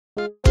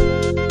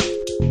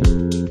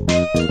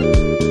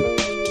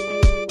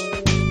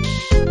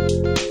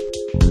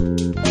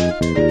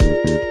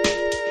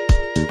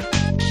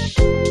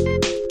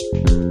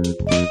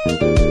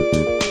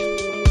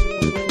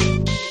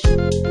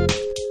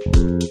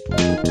All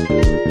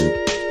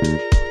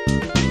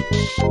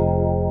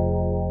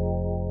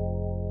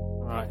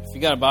right, if you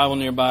got a Bible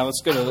nearby,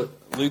 let's go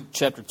to Luke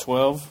chapter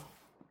 12.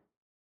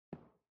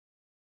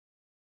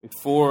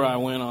 Before I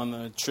went on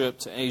the trip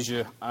to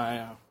Asia,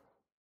 I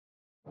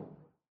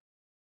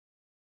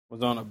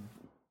was on a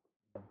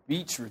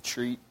beach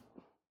retreat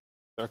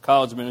with our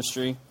college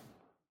ministry.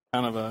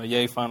 Kind of a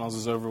yay, finals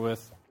is over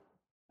with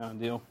kind of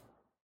deal.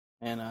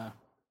 And let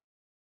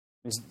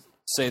me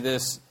say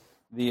this,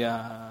 the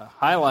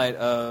highlight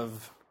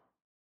of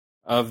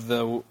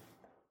the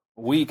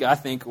week, I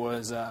think,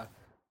 was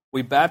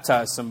we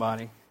baptized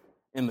somebody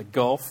in the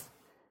Gulf.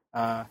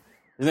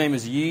 His name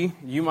is Yi.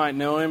 You might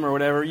know him or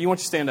whatever. You want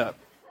you to stand up.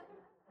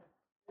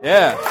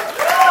 Yeah.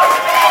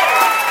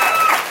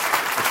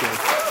 Okay.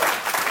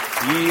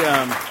 Yi, you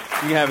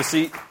can have a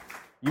seat.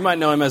 You might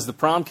know him as the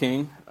prom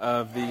king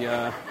of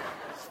the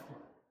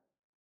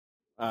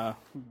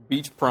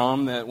beach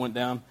prom that went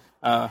down.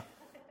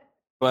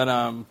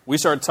 But we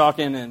started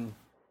talking, and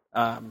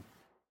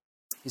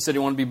he said he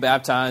wanted to be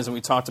baptized, and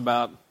we talked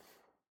about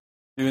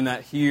doing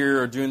that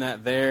here or doing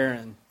that there,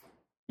 and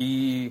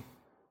he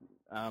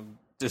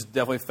just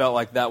definitely felt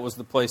like that was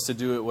the place to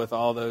do it with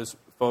all those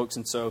folks.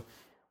 And so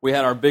we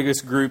had our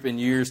biggest group in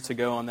years to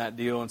go on that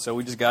deal, and so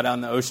we just got out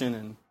in the ocean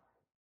and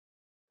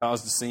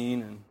caused a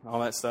scene and all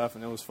that stuff,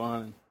 and it was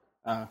fun,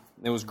 and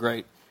it was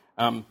great.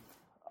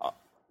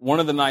 One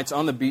of the nights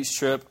on the beach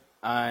trip,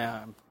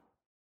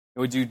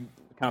 we do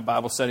kind of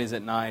Bible studies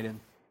at night, and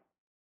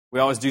we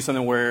always do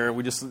something where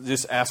we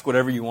just ask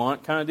whatever you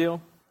want kind of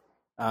deal.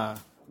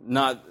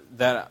 Not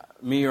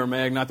that me or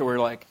Meg, not that we're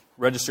like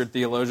registered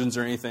theologians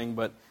or anything,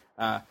 but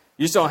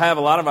you just don't have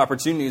a lot of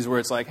opportunities where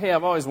it's like, hey,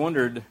 I've always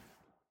wondered,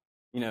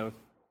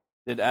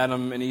 did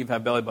Adam and Eve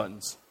have belly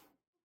buttons?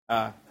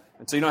 And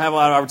so you don't have a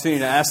lot of opportunity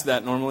to ask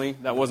that normally.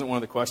 That wasn't one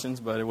of the questions,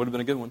 but it would have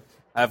been a good one.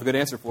 I have a good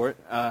answer for it.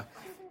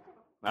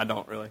 I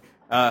don't really.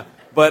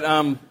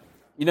 But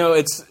you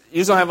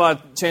just don't have a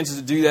lot of chances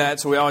to do that,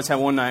 so we always have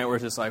one night where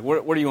it's just like,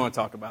 what do you want to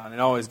talk about? And it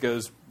always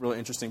goes really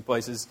interesting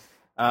places.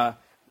 And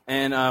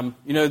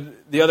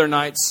the other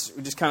nights,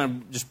 we just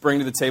kind of just bring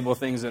to the table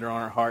things that are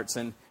on our hearts.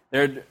 And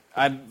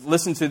I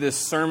listened to this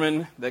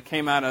sermon that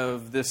came out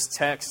of this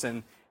text,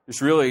 and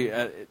just really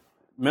it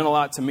meant a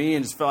lot to me,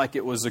 and just felt like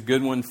it was a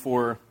good one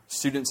for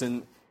students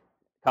and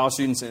college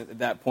students at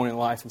that point in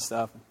life and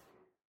stuff.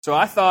 So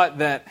I thought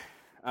that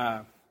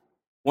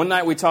one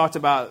night we talked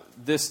about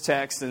this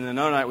text, and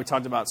another night we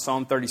talked about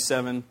Psalm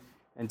 37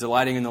 and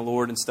delighting in the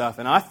Lord and stuff.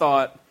 And I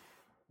thought,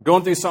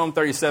 going through Psalm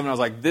 37, I was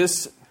like,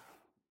 the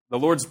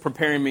Lord's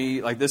preparing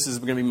me, like this is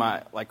going to be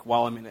my, like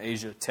while I'm in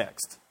Asia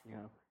text,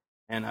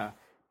 and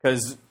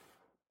because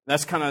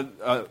that's kind of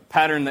a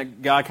pattern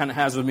that God kind of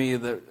has with me.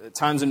 The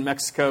times in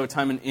Mexico,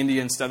 time in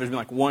India and stuff, there's been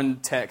like one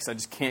text I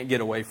just can't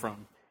get away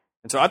from.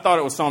 And so I thought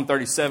it was Psalm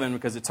 37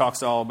 because it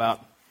talks all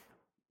about,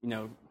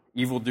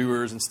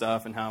 evildoers and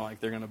stuff, and how like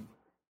they're going to,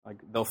 like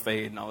they'll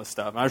fade and all this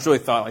stuff. And I just really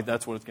thought like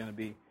that's what it's going to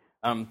be.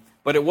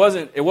 But it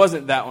wasn't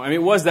that one. I mean,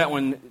 it was that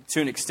one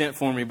to an extent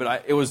for me,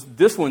 but it was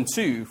this one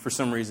too for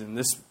some reason.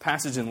 This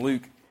passage in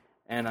Luke,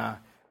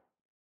 and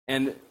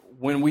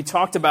when we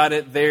talked about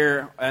it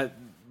there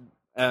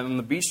on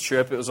the beach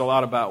trip, it was a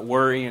lot about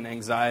worry and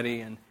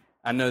anxiety. And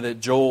I know that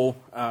Joel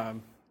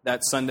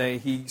that Sunday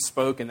he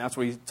spoke, and that's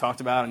what he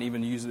talked about, and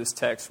even used this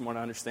text from what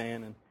I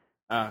understand.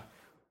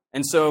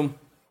 And so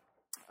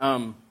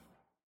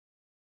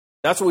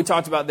that's what we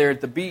talked about there at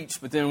the beach.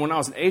 But then when I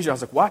was in Asia, I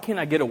was like, why can't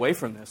I get away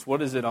from this?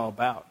 What is it all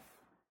about?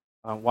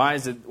 Why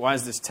is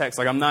this text?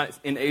 Like, I'm not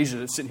in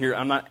Asia sitting here.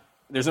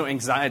 There's no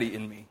anxiety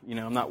in me.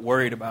 I'm not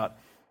worried about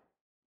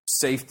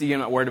safety. I'm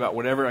not worried about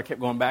whatever. I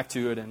kept going back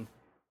to it.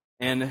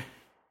 And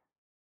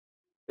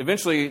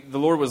eventually the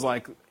Lord was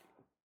like,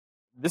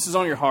 this is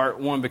on your heart,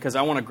 one, because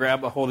I want to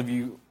grab a hold of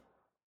you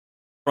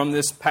from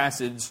this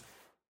passage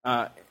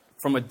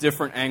from a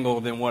different angle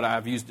than what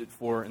I've used it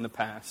for in the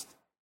past.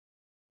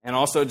 And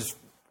also just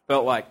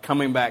felt like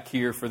coming back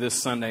here for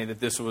this Sunday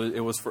that it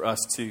was for us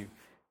too.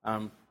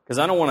 Because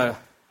I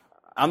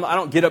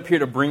don't get up here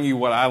to bring you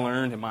what I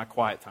learned in my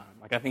quiet time.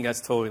 Like, I think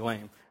that's totally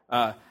lame.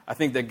 I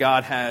think that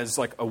God has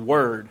like a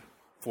word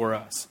for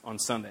us on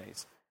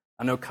Sundays.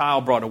 I know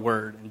Kyle brought a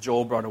word, and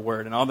Joel brought a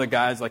word, and all the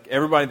guys, like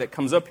everybody that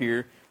comes up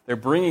here, they're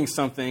bringing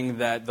something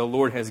that the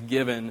Lord has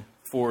given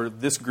for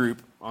this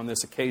group on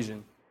this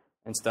occasion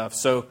and stuff.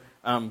 So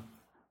I'm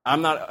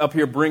not up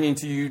here bringing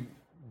to you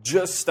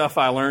just stuff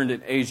I learned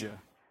in Asia.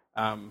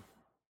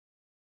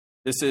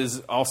 This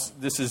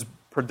is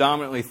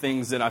predominantly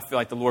things that I feel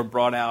like the Lord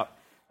brought out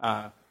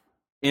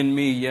in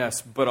me,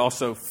 yes, but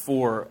also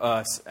for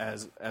us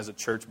as a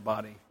church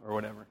body or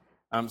whatever.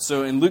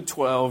 So in Luke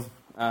 12,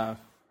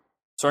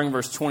 starting in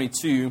verse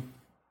 22,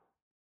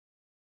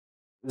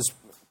 this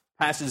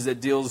passage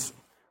that deals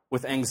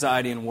with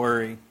anxiety and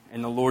worry,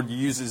 and the Lord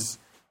uses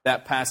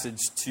that passage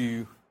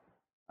to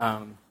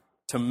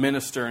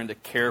minister and to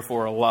care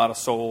for a lot of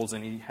souls,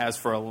 and He has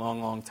for a long,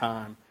 long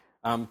time.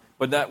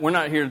 But we're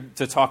not here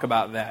to talk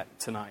about that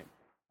tonight.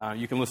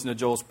 You can listen to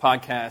Joel's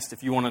podcast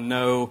if you want to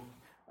know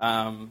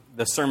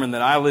The sermon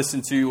that I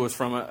listened to was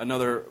from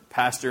another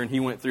pastor, and he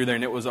went through there,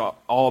 and it was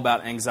all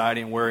about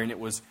anxiety and worry, and it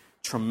was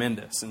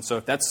tremendous. And so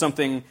if that's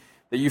something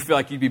that you feel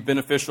like you'd be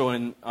beneficial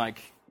in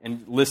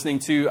listening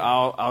to,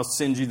 I'll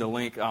send you the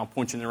link. I'll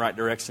point you in the right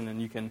direction,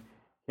 and you can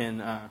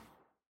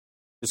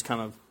just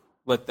kind of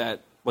let the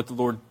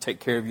Lord take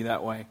care of you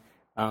that way.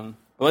 But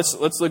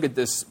let's look at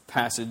this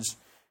passage,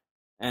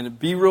 and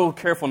be real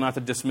careful not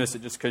to dismiss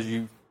it just because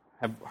you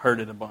have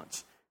heard it a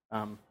bunch.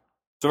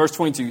 So verse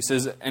 22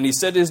 says, "And he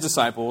said to his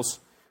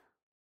disciples,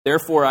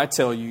 'Therefore I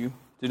tell you,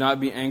 do not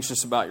be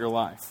anxious about your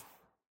life,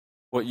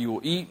 what you will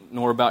eat,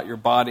 nor about your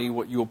body,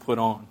 what you will put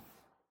on.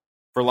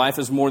 For life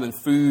is more than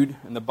food,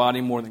 and the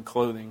body more than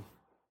clothing.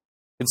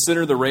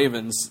 Consider the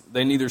ravens,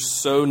 they neither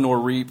sow nor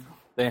reap,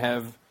 they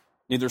have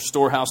neither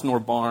storehouse nor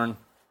barn,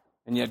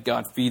 and yet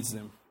God feeds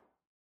them.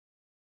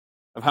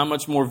 Of how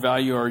much more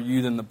value are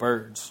you than the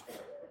birds?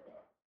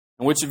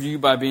 And which of you,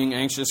 by being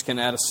anxious, can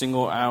add a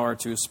single hour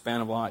to his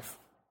span of life?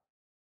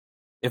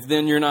 If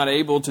then you're not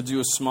able to do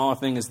a small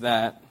thing as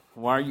that,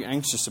 why are you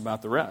anxious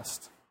about the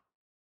rest?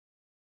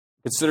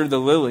 Consider the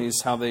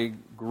lilies, how they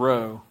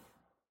grow.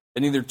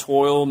 They neither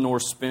toil nor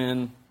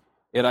spin.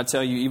 Yet I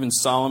tell you, even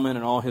Solomon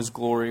in all his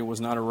glory was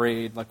not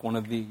arrayed like one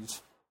of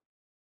these.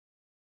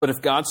 But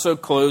if God so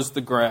clothes the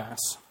grass,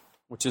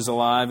 which is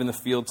alive in the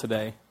field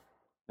today,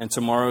 and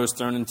tomorrow is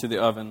thrown into the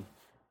oven,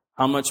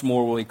 how much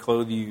more will he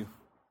clothe you,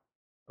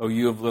 O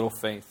you of little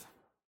faith?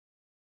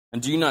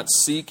 And do not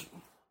seek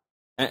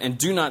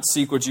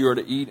what you are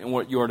to eat and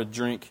what you are to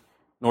drink,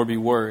 nor be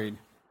worried.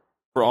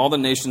 For all the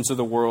nations of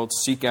the world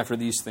seek after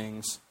these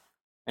things,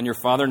 and your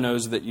Father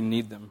knows that you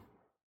need them.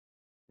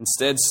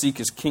 Instead, seek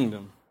his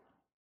kingdom.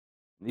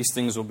 These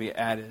things will be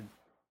added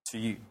to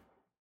you."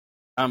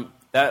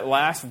 That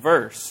last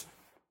verse,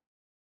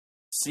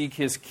 seek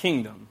his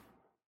kingdom,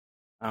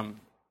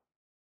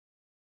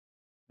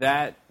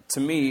 that to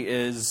me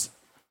is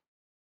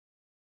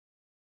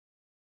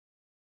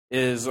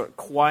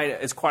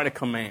quite a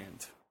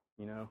command.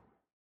 You know,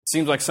 it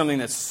seems like something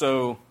that's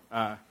so.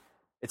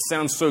 It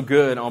sounds so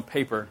good on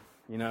paper.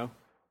 You know,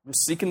 you're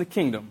seeking the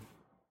kingdom.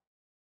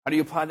 How do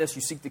you apply this?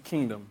 You seek the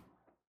kingdom.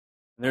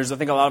 And there's, I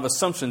think, a lot of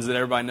assumptions that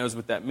everybody knows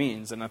what that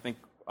means, and I think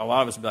a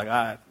lot of us would be like,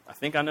 I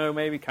think I know,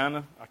 maybe, kind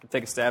of. I can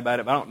take a stab at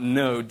it, but I don't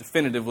know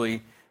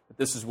definitively that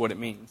this is what it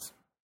means.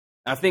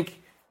 I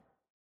think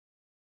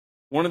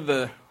one of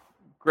the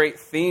great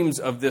themes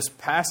of this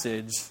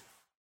passage,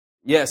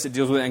 yes, it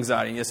deals with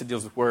anxiety, yes, it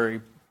deals with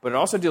worry, but it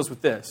also deals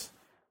with this.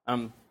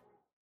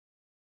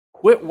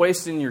 Quit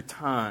wasting your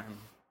time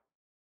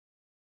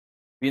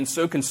being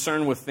so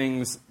concerned with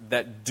things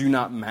that do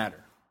not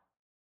matter.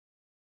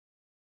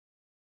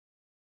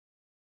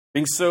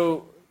 Being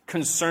so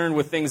concerned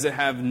with things that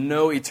have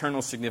no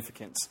eternal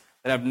significance,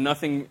 that have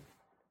nothing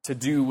to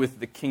do with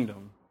the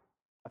kingdom.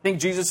 I think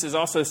Jesus is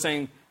also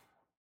saying,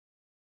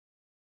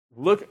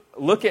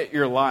 look at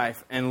your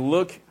life and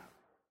look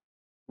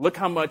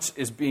how much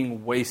is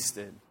being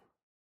wasted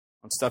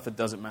on stuff that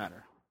doesn't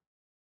matter.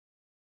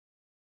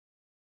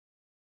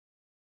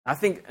 I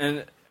think,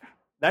 and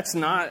that's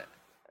not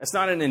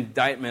an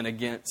indictment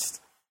against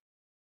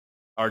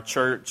our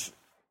church.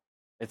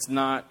 This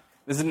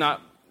is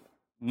not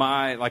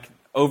my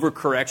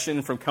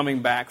overcorrection from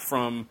coming back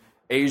from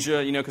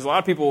Asia, because a lot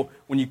of people,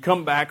 when you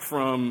come back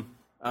from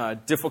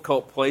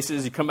difficult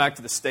places, you come back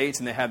to the States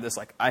and they have this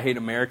I hate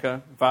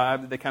America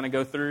vibe that they kind of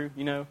go through.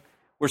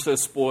 We're so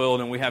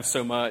spoiled and we have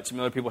so much, and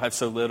other people have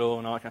so little,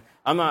 and all that kind of.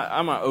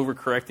 I'm not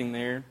overcorrecting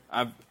there.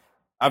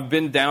 I've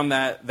been down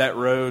that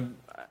road,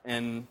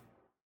 and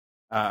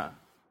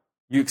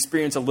you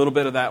experience a little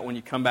bit of that when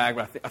you come back.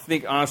 But I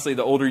think honestly,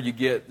 the older you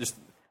get, just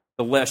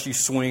the less you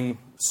swing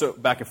so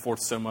back and forth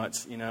so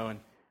much, And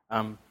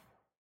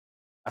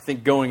I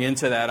think going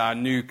into that, I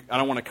knew I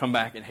don't want to come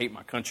back and hate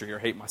my country or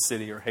hate my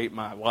city or hate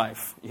my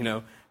life,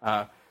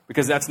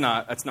 because that's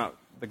not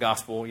the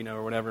gospel,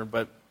 or whatever.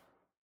 But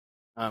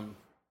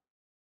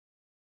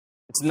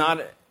it's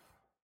not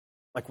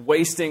like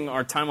wasting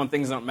our time on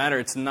things that don't matter.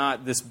 It's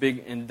not this big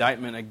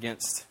indictment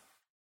against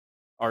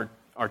our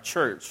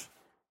church.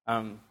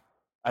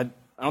 I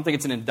don't think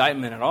it's an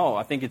indictment at all.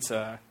 I think it's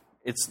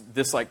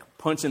this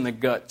punch in the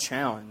gut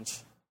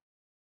challenge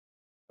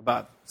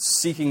about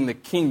seeking the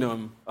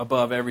kingdom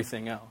above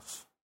everything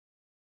else,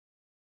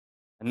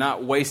 and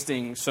not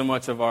wasting so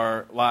much of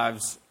our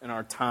lives and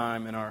our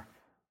time and our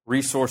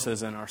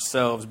resources and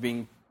ourselves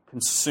being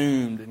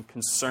consumed and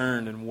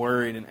concerned and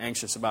worried and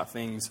anxious about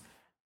things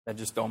that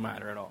just don't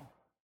matter at all.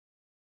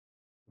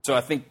 So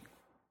I think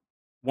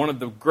one of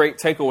the great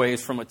takeaways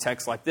from a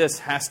text like this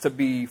has to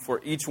be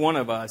for each one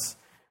of us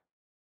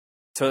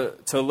to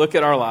look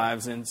at our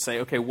lives and say,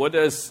 okay, what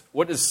does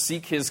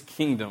seek his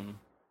kingdom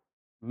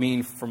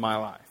mean for my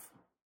life?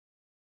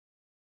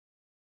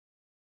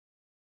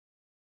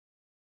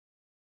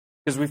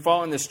 Because we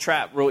fall in this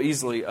trap real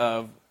easily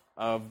of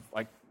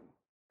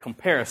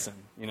comparison,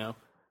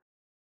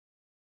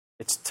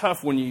 It's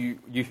tough when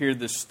you hear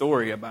this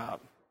story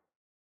about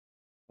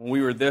when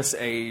we were this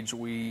age,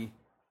 we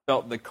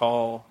felt the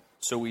call,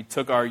 so we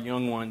took our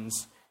young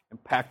ones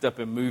and packed up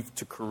and moved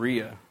to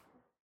Korea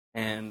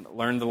and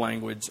learned the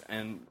language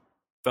and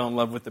fell in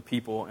love with the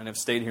people and have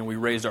stayed here. And we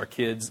raised our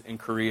kids in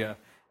Korea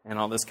and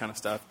all this kind of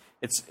stuff.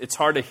 It's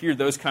hard to hear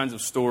those kinds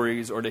of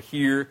stories, or to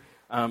hear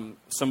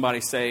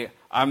somebody say,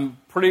 I'm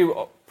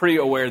pretty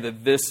aware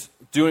that this,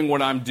 doing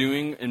what I'm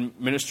doing in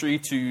ministry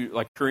to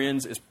like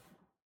Koreans, is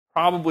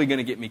probably going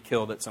to get me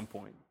killed at some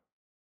point.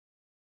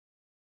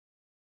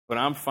 But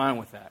I'm fine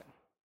with that.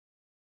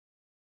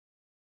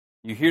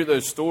 You hear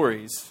those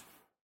stories,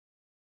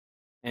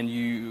 and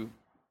you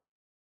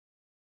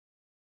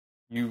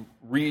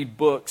read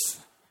books,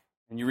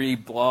 and you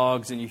read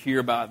blogs, and you hear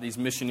about these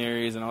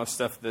missionaries and all this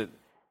stuff that,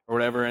 or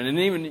whatever. And then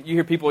even you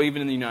hear people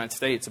even in the United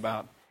States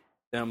about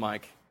them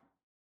like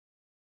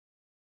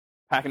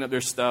packing up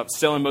their stuff,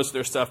 selling most of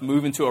their stuff,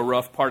 moving to a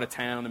rough part of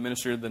town to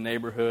minister to the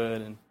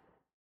neighborhood. And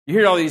you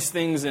hear all these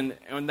things, and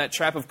that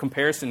trap of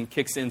comparison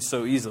kicks in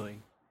so easily.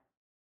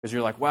 Because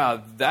you're like,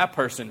 wow, that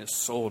person is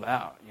sold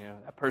out. You know,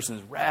 that person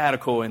is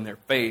radical in their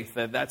faith.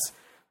 That's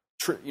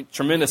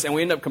tremendous. And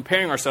we end up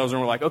comparing ourselves,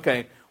 and we're like,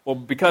 okay, well,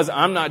 because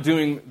I'm not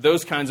doing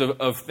those kinds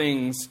of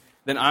things,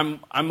 then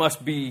I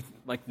must be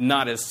like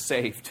not as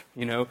saved,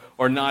 you know,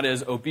 or not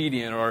as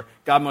obedient, or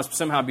God must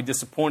somehow be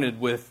disappointed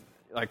with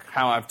like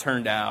how I've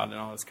turned out and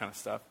all this kind of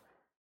stuff.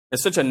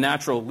 It's such a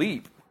natural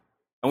leap.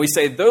 And we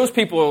say those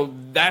people,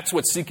 that's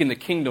what seeking the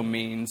kingdom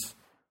means.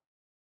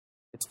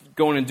 It's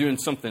going and doing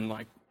something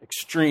like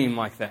extreme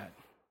like that.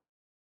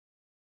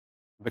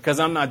 Because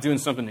I'm not doing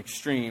something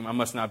extreme, I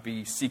must not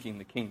be seeking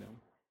the kingdom.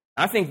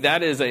 I think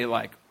that is a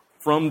like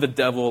from the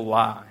devil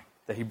lie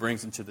that he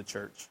brings into the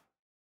church.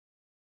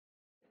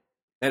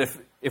 That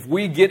if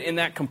we get in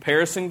that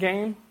comparison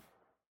game,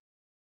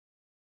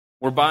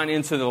 we're buying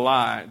into the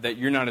lie that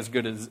you're not as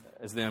good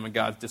as them and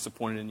God's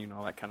disappointed in you and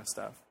all that kind of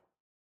stuff.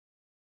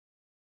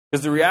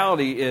 Because the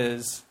reality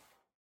is,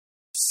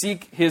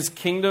 seek his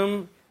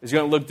kingdom is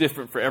going to look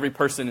different for every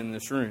person in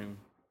this room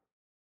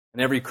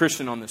and every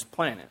Christian on this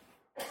planet.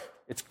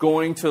 It's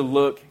going to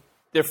look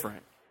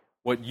different.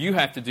 What you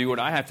have to do, what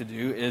I have to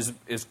do, is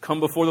come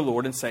before the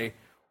Lord and say,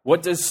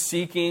 what does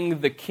seeking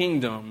the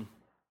kingdom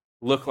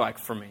look like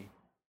for me?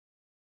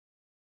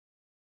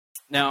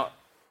 Now,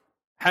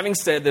 having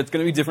said that it's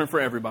going to be different for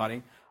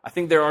everybody, I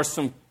think there are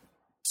some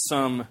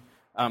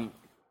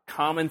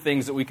common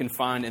things that we can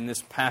find in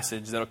this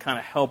passage that will kind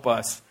of help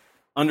us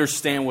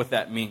understand what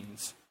that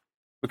means.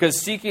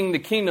 Because seeking the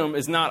kingdom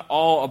is not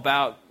all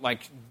about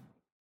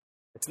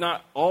it's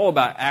not all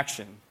about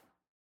action.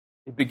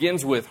 It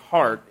begins with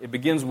heart. It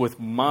begins with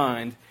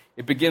mind.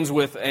 It begins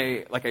with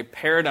a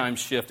paradigm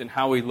shift in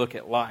how we look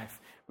at life.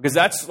 Because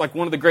that's like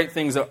one of the great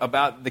things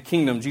about the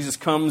kingdom. Jesus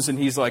comes and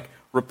he's like,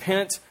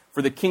 repent,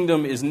 for the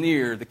kingdom is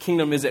near. The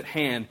kingdom is at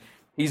hand.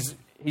 He's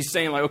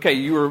saying like, okay,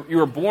 you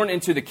were born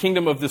into the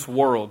kingdom of this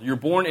world. You're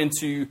born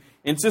into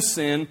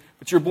sin,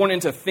 but you're born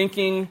into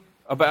thinking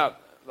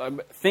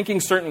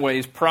certain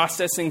ways,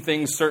 processing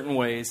things certain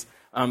ways,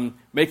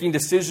 making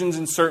decisions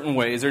in certain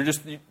ways.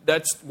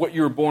 That's what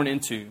you were born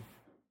into.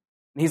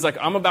 And he's like,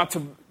 I'm about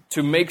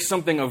to make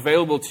something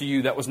available to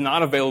you that was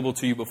not available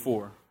to you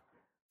before.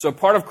 So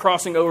part of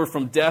crossing over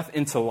from death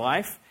into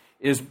life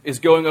is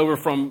going over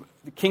from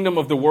the kingdom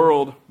of the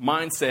world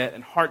mindset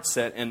and heart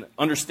set and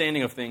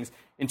understanding of things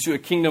into a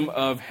kingdom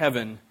of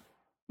heaven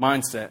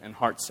mindset and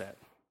heart set.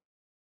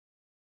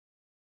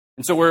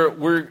 And so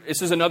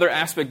this is another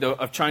aspect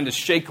of trying to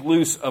shake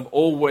loose of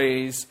old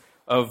ways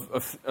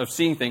of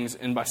seeing things,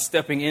 and by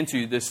stepping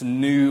into this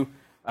new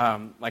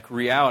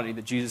reality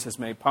that Jesus has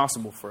made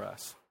possible for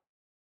us.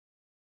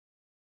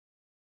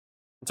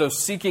 And so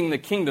seeking the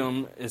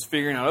kingdom is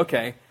figuring out,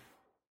 okay,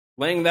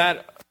 laying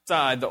that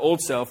aside, the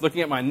old self,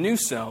 looking at my new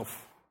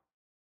self,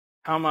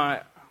 how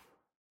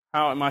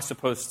am I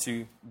supposed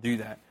to do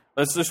that?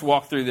 Let's just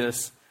walk through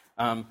this.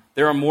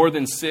 There are more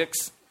than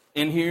 6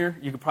 in here.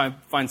 You could probably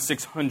find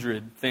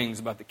 600 things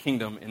about the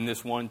kingdom in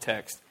this one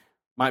text.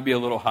 Might be a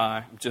little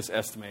high, I'm just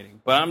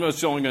estimating. But I'm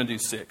just only going to do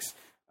 6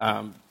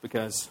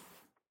 because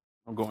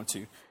I'm going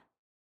to.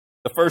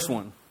 The first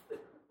one.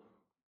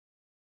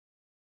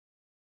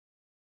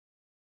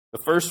 The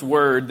first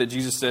word that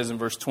Jesus says in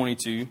verse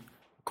 22,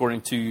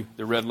 according to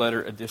the red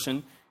letter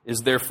edition, is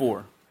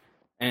therefore.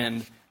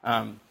 And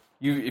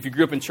if you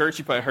grew up in church,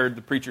 you probably heard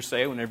the preacher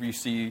say, whenever you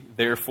see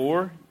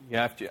therefore, you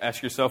have to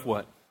ask yourself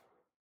what?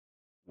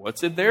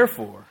 What's it there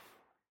for?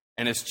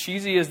 And as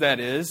cheesy as that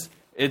is,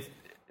 it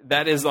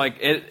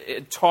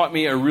taught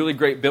me a really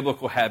great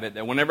biblical habit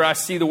that whenever I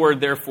see the word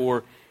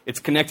therefore, it's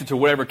connected to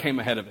whatever came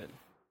ahead of it.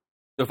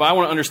 So if I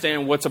want to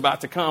understand what's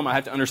about to come, I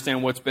have to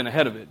understand what's been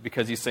ahead of it,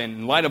 because he's saying,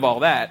 in light of all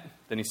that,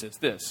 then he says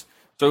this.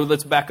 So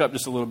let's back up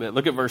just a little bit.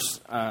 Look at verse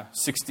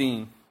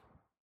 16.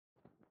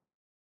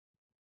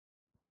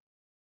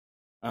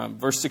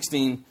 Verse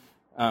 16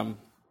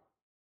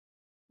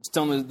 is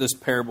telling us this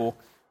parable.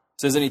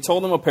 It says, and he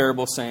told them a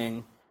parable,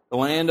 saying, the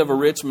land of a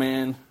rich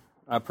man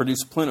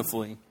produced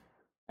plentifully.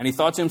 And he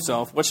thought to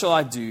himself, what shall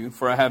I do?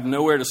 For I have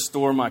nowhere to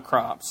store my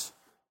crops.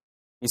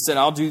 He said,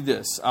 I'll do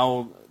this.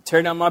 I'll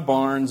tear down my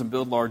barns and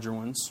build larger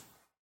ones.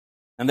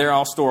 And there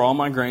I'll store all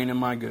my grain and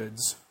my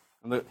goods.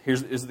 And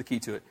here's the key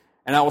to it.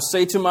 And I will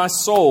say to my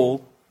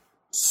soul,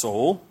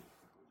 soul,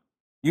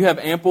 you have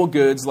ample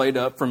goods laid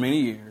up for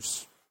many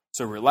years.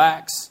 So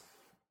relax,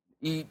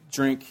 eat,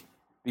 drink,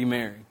 be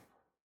merry.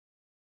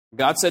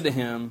 God said to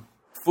him,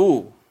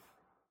 fool,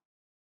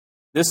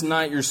 this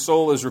night your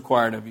soul is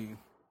required of you.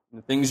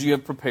 And the things you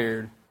have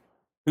prepared,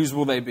 whose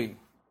will they be?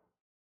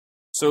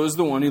 So is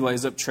the one who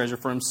lays up treasure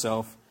for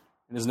himself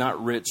and is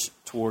not rich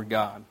toward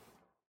God.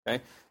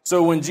 Okay?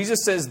 So when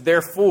Jesus says,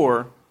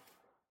 therefore,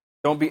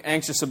 don't be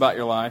anxious about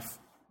your life,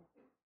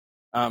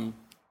 saying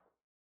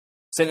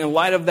in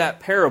light of that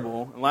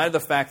parable, in light of the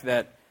fact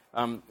that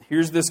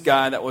here's this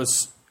guy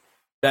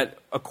that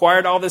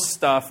acquired all this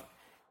stuff,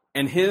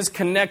 and his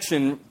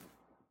connection,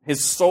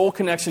 his sole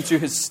connection to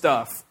his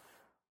stuff,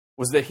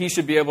 was that he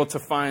should be able to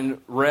find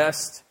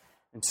rest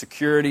and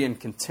security and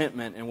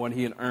contentment in what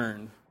he had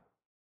earned.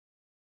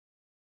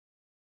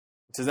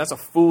 He says that's a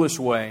foolish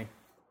way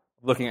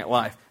of looking at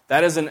life.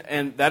 That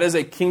is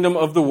a kingdom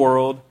of the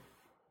world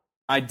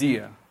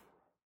idea.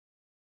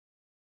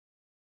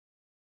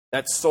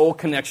 That sole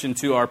connection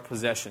to our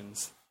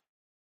possessions.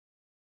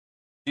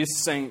 Jesus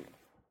is saying,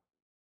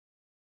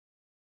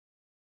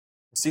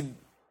 see,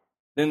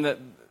 then the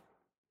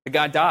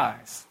guy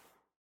dies.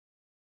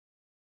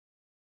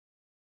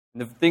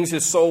 And the things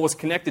his soul was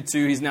connected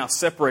to, he's now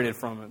separated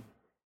from him.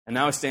 And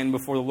now he's standing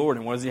before the Lord.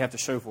 And what does he have to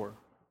show for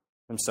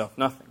himself?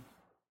 Nothing.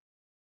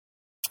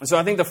 And so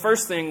I think the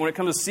first thing, when it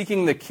comes to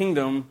seeking the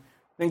kingdom,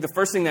 I think the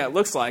first thing that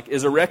looks like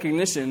is a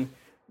recognition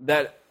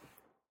that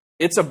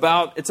it's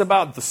about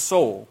the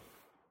soul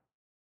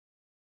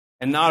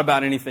and not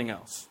about anything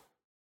else.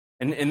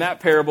 And in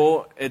that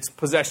parable, it's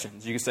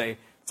possessions. You can say,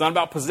 it's not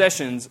about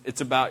possessions,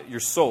 it's about your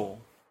soul.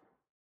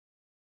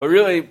 But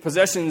really,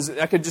 possessions,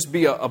 that could just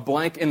be a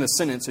blank in the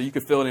sentence, so you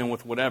could fill it in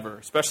with whatever,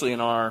 especially in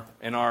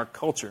our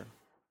culture.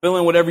 Fill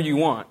in whatever you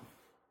want.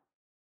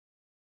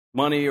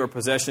 Money or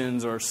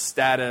possessions or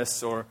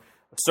status or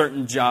a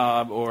certain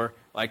job or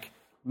like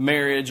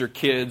marriage or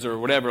kids or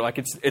whatever. Like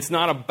it's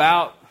not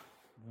about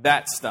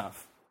that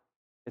stuff.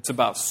 It's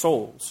about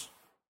souls.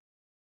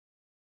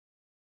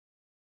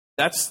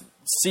 That's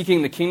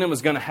seeking the kingdom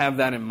is going to have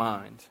that in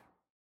mind.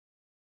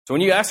 So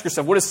when you ask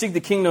yourself, what does seek the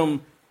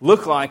kingdom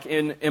look like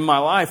in my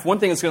life? One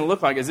thing it's going to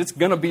look like is it's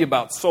going to be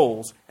about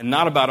souls and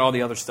not about all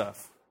the other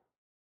stuff.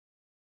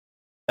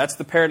 That's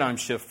the paradigm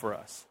shift for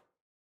us.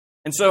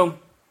 And so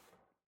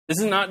this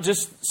is not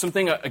just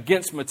something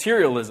against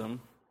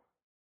materialism.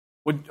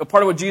 A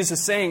part of what Jesus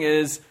is saying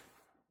is,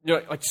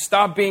 like,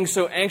 stop being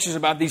so anxious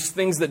about these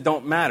things that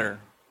don't matter,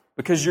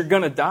 because you're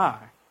going to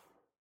die.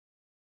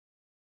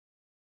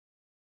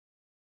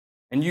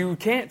 And you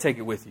can't take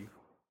it with you.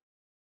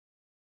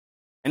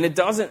 And it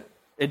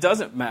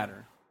doesn't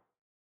matter.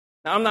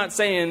 Now, I'm not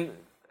saying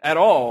at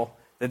all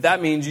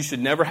that means you should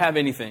never have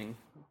anything.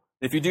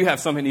 If you do have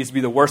something, it needs to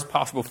be the worst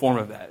possible form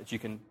of that you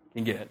can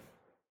get.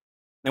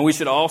 And we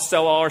should all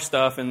sell all our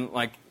stuff and,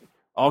 like,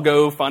 I'll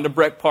go find a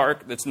rec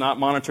park that's not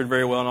monitored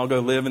very well and I'll go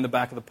live in the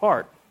back of the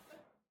park.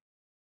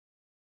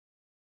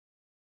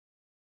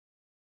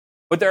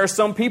 But there are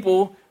some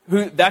people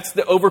who, that's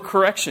the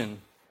overcorrection.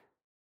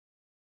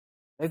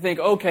 They think,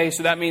 okay,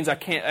 so that means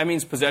that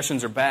means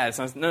possessions are bad.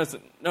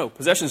 No,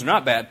 possessions are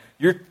not bad.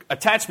 Your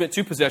attachment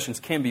to possessions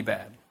can be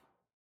bad.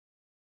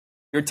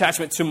 Your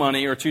attachment to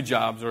money or to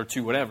jobs or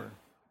to whatever.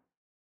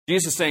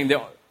 Jesus is saying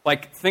that,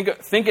 like,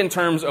 think in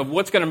terms of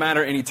what's going to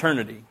matter in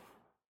eternity.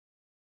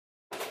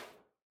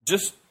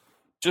 Just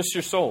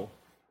your soul.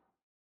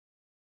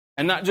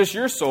 And not just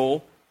your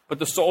soul, but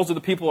the souls of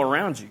the people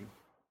around you.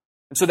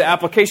 And so the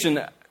application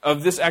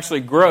of this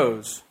actually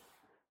grows.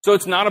 So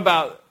it's not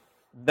about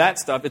that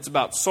stuff, it's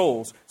about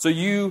souls. So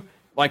you,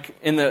 like,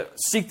 in the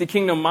seek the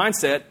kingdom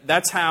mindset,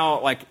 that's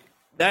how, like,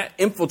 that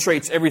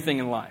infiltrates everything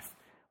in life.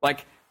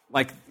 Like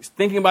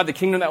thinking about the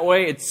kingdom that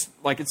way, it's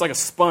like a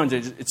sponge.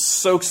 It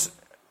soaks,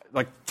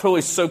 like,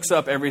 totally soaks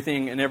up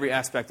everything in every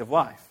aspect of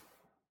life.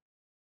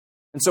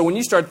 And so when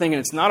you start thinking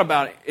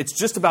it's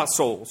just about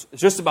souls,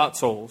 it's just about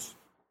souls,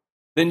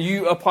 then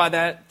you apply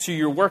that to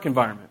your work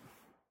environment.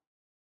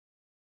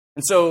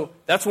 And so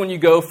that's when you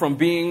go from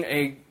being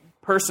a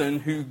person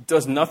who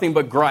does nothing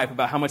but gripe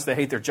about how much they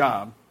hate their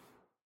job,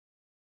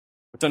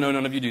 which I know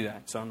none of you do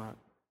that, so I'm not.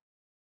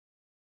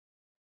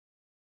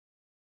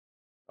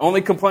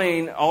 Only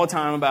complain all the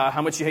time about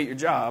how much you hate your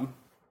job,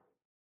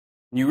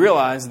 and you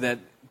realize that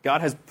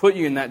God has put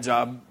you in that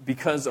job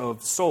because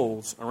of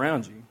souls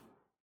around you.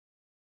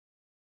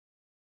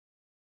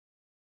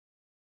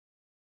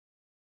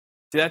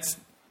 See,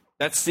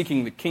 that's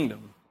seeking the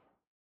kingdom.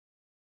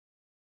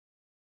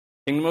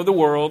 Kingdom of the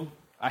world,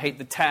 I hate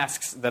the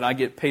tasks that I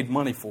get paid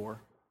money for.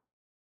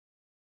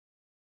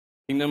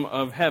 Kingdom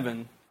of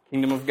heaven,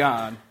 kingdom of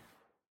God,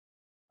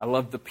 I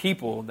love the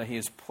people that He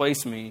has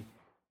placed me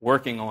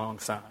working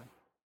alongside.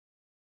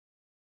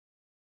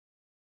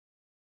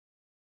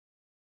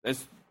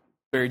 That's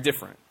very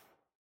different.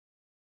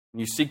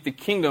 When you seek the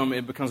kingdom,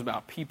 it becomes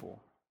about people.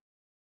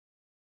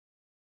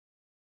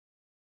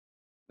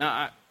 Now,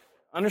 I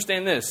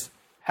understand this.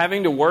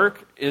 Having to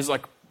work is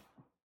like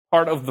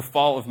part of the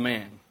fall of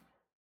man.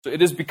 So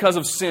it is because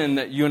of sin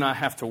that you and I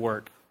have to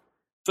work.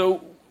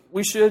 So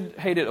we should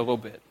hate it a little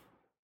bit.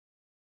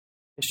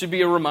 It should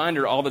be a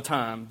reminder all the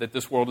time that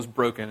this world is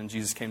broken and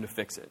Jesus came to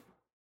fix it.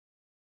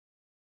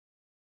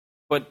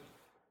 But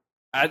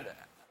let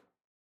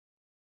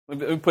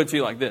me put it to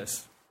you like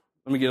this.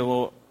 Let me get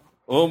a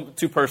little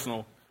too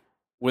personal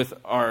with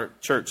our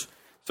church.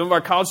 Some of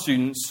our college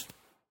students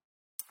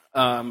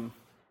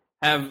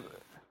have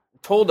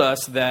told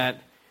us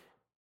that,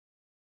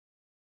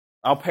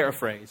 I'll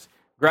paraphrase,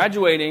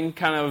 graduating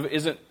kind of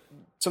isn't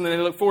something they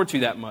look forward to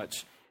that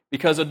much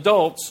because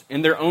adults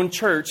in their own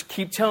church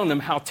keep telling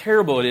them how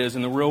terrible it is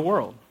in the real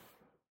world.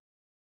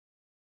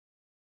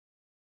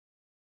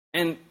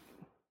 And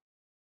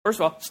first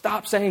of all,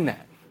 stop saying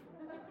that.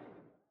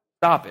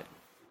 Stop it.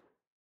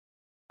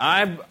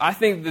 I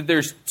think that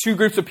there's two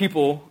groups of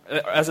people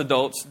as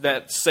adults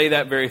that say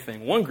that very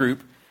thing. One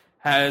group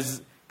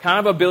has kind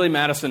of a Billy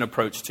Madison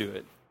approach to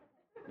it,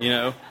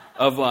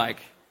 of like,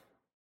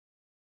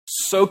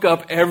 soak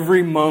up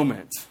every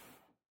moment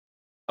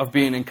of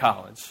being in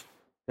college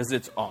because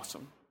it's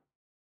awesome.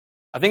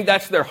 I think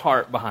that's their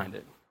heart behind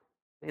it.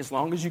 As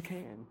long as you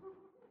can.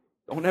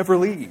 Don't ever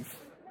leave.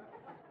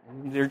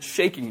 And they're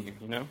shaking you,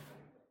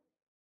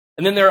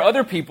 And then there are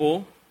other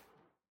people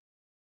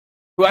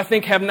who I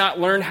think have not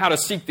learned how to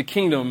seek the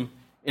kingdom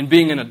in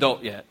being an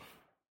adult yet.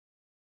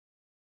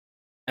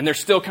 And they're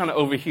still kind of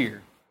over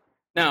here.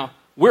 Now,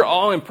 we're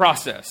all in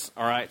process,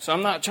 all right? So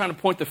I'm not trying to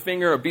point the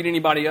finger or beat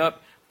anybody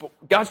up, but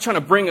God's trying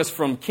to bring us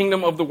from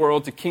kingdom of the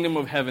world to kingdom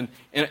of heaven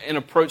in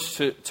approach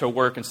to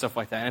work and stuff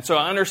like that. And so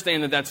I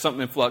understand that that's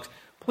something in flux.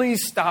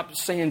 Please stop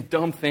saying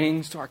dumb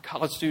things to our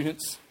college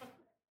students.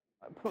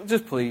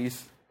 Just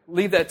please,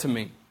 leave that to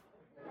me.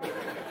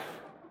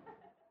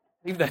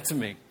 Leave that to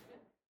me.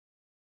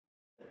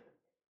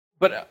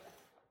 But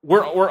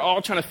we're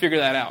all trying to figure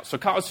that out. So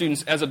college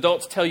students, as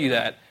adults tell you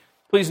that,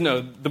 please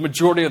know the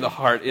majority of the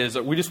heart is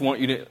that we just want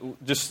you to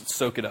just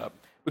soak it up.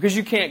 Because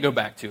you can't go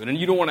back to it. And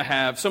you don't want to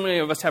have, so many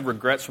of us have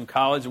regrets from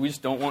college, and we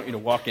just don't want you to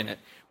walk in it.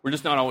 We're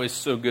just not always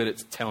so good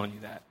at telling you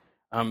that.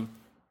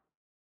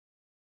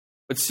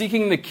 But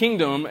seeking the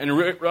kingdom and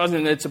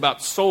realizing that it's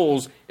about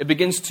souls, it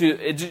begins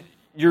to,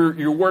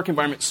 your work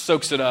environment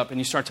soaks it up, and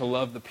you start to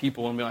love the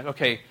people and be like,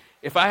 okay,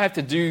 if I have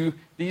to do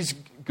these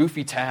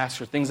goofy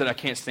tasks or things that I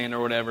can't stand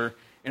or whatever,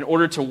 in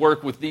order to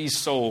work with these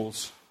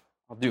souls,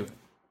 I'll do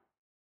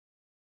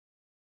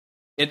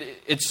it.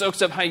 It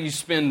soaks up how you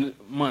spend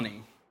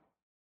money.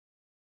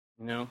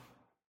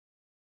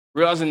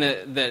 Realizing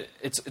that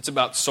it's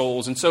about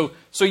souls. And so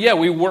yeah,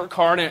 we work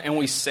hard and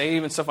we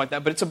save and stuff like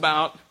that, but it's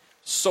about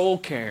soul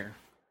care.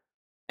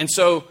 And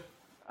so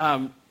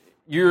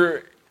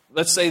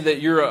let's say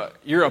that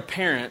you're a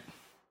parent,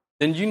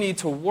 then you need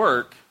to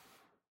work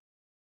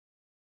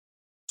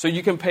so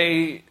you can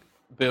pay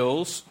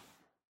bills,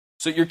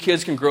 so your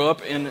kids can grow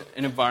up in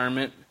an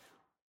environment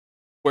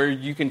where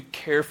you can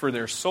care for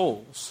their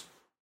souls.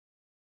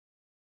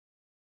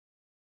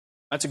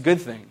 That's a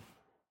good thing.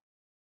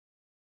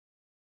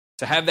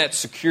 To have that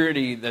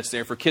security that's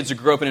there for kids to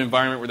grow up in an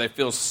environment where they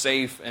feel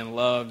safe and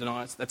loved and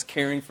all that's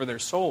caring for their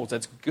souls.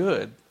 That's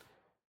good.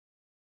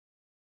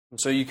 And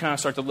so you kind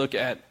of start to look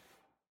at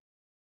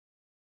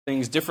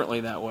things differently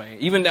that way.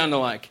 Even down to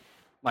like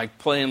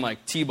playing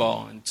like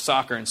t-ball and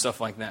soccer and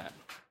stuff like that.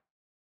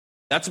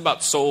 That's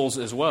about souls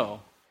as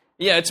well.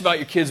 Yeah, it's about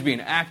your kids being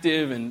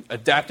active and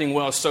adapting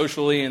well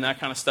socially and that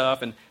kind of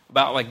stuff, and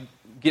about like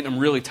getting them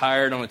really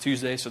tired on a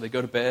Tuesday so they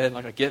go to bed.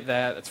 Like, I get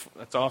that.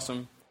 That's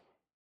awesome.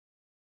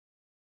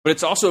 But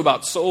it's also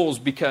about souls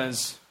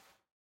because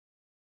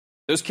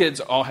those kids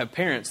all have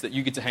parents that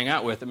you get to hang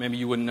out with that maybe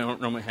you wouldn't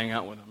normally hang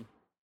out with them.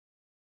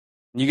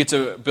 And you get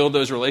to build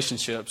those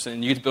relationships,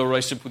 and you get to build a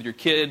relationship with your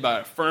kid by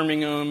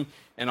affirming them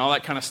and all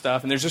that kind of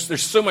stuff. And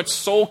there's so much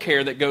soul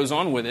care that goes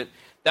on with it.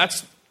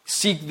 That's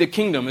seek the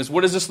kingdom, is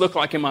what does this look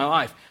like in my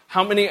life?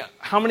 How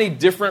many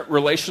different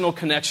relational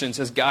connections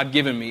has God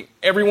given me?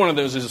 Every one of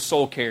those is a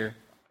soul care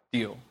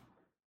deal,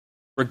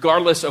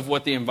 regardless of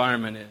what the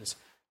environment is.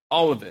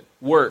 All of it,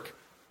 work,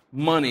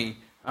 money,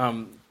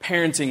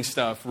 parenting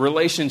stuff,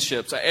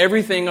 relationships,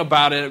 everything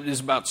about it is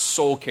about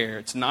soul care.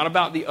 It's not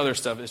about the other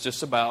stuff. It's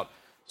just about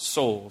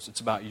souls. It's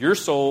about your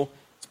soul.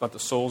 It's about the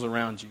souls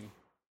around you.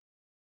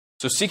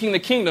 So seeking the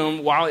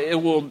kingdom, while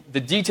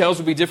the details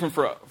will be different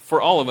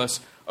for all of us,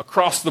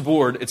 across the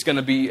board, it's going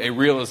to be a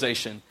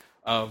realization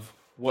of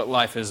what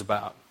life is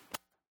about.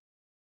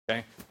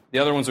 Okay? The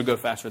other ones will go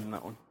faster than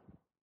that one.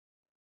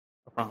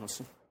 I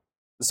promise.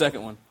 The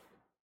second one,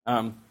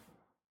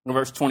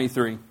 verse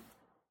 23. It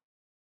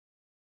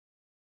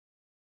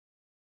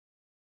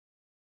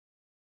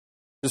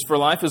says, "For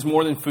life is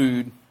more than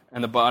food,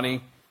 and the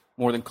body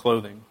more than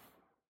clothing."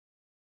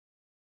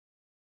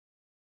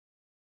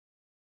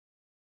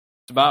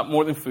 It's about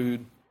more than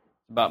food.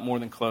 It's about more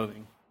than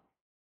clothing.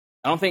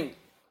 I don't think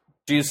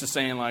Jesus is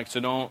saying, like, so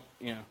don't,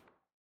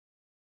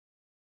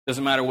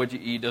 doesn't matter what you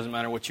eat, doesn't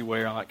matter what you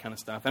wear, all that kind of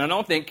stuff. And I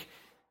don't think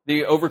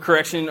the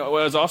overcorrection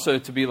was also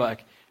to be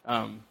like,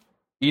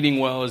 eating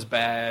well is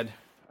bad,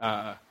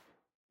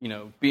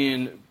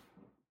 being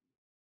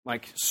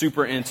like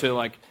super into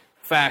like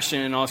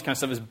fashion, all this kind of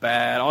stuff is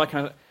bad. All that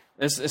kind of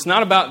it's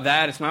not about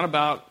that. It's not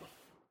about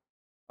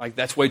like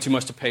that's way too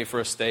much to pay for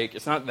a steak.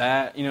 It's not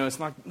that, it's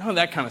not none of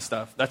that kind of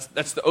stuff. That's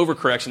the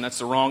overcorrection. That's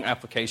the wrong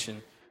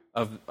application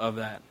of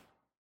that.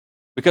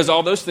 Because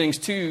all those things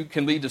too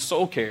can lead to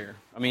soul care.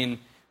 I mean,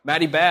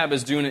 Maddie Babb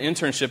is doing an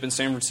internship in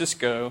San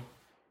Francisco,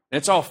 and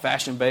it's all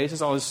fashion based.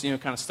 It's all this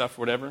kind of stuff,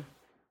 whatever.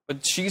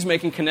 But she's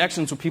making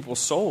connections with people's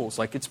souls.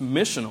 Like it's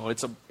missional.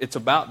 It's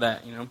about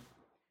that,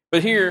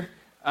 But here,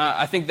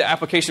 I think the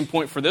application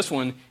point for this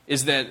one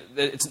is that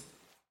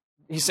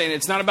he's saying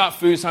it's not about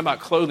food, it's not about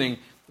clothing.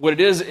 What it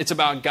is, it's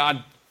about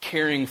God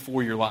caring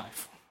for your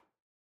life.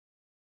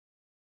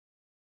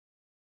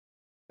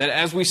 That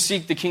as we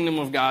seek the kingdom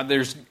of God,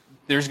 there's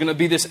going to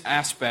be this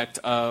aspect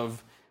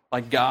of,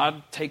 like,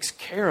 God takes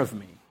care of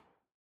me.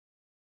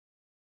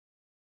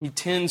 He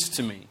tends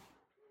to me.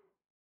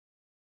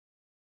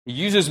 He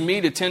uses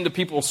me to tend to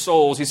people's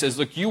souls. He says,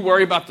 look, you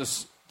worry about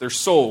their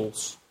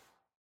souls.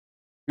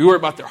 You worry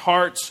about their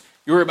hearts.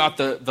 You worry about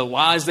the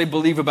lies they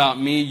believe about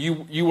me.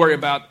 You worry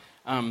about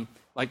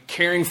like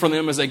caring for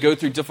them as they go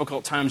through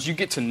difficult times. You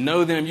get to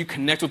know them. You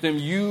connect with them.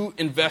 You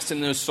invest in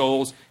those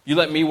souls. You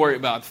let me worry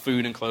about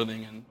food and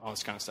clothing and all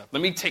this kind of stuff.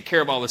 Let me take care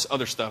of all this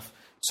other stuff.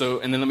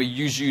 And then let me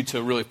use you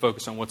to really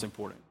focus on what's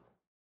important.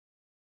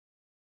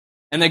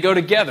 And they go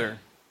together.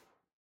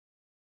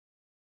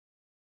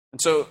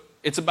 And so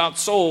it's about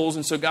souls.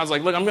 And so God's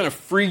like, look, I'm going to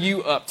free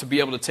you up to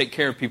be able to take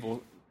care of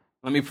people.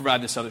 Let me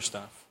provide this other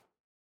stuff.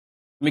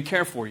 Let me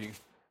care for you.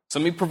 So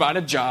let me provide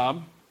a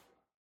job.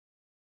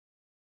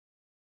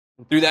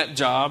 And through that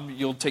job,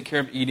 you'll take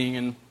care of eating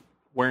and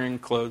wearing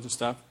clothes and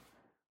stuff.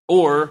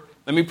 Or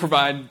let me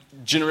provide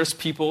generous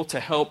people to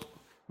help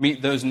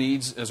meet those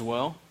needs as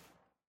well.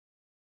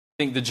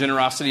 I think the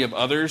generosity of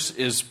others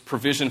is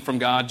provision from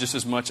God just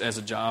as much as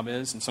a job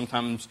is. And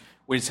sometimes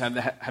we just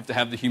have to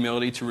have the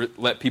humility to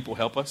let people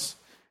help us.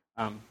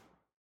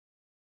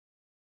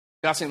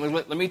 God's saying,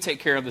 let me take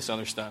care of this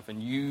other stuff,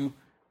 and you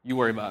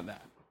worry about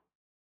that.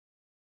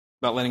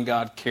 About letting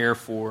God care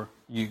for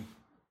you.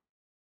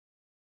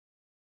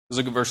 Let's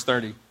look at verse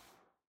 30.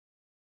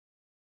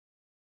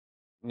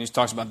 And he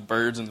talks about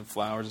birds and the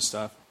flowers and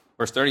stuff.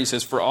 Verse 30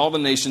 says, for all the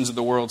nations of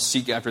the world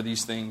seek after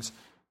these things,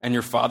 and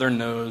your Father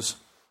knows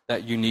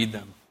that you need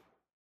them.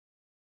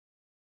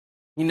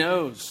 He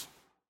knows.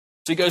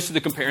 So he goes through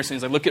the comparison.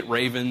 He's like, look at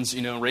ravens.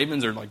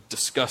 Ravens are like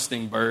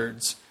disgusting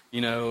birds.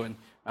 And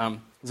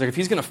he's like, if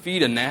he's going to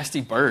feed a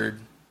nasty bird,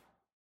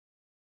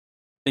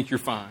 I think you're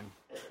fine.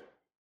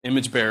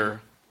 Image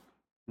bearer,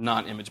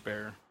 not image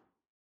bearer.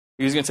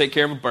 He's going to take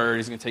care of a bird.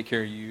 He's going to take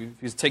care of you. He's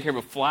going to take care of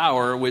a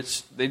flower,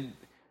 which they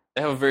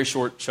have a very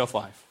short shelf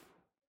life.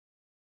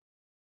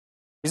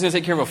 He's going to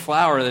take care of a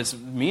flower that's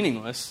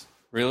meaningless,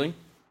 really, in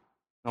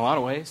a lot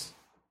of ways.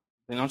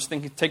 Then don't you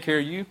think he'd take care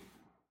of you,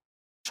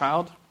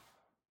 child?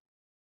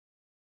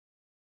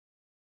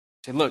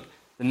 Say, look,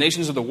 the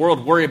nations of the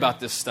world worry about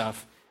this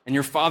stuff, and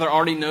your Father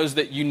already knows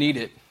that you need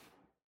it.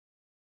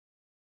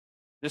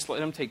 Just let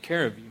him take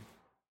care of you.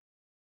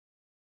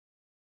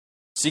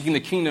 Seeking the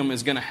kingdom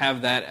is going to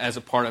have that as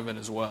a part of it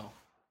as well.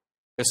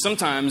 Because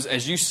sometimes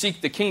as you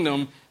seek the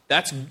kingdom,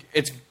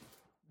 he's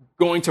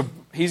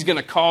going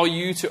to call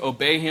you to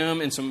obey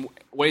him in some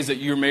ways that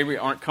you maybe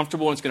aren't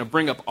comfortable, and it's going to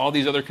bring up all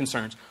these other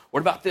concerns.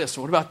 What about this?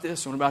 What about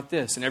this? What about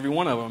this? And every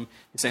one of them,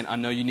 he's saying, I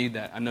know you need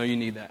that. I know you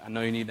need that. I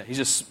know you need that. He's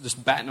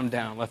just batting them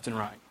down left and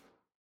right.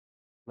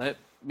 Let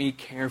me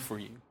care for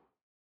you.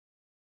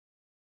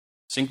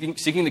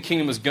 Seeking the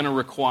kingdom is going to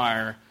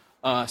require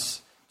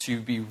us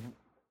to be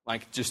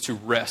just to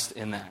rest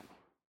in that.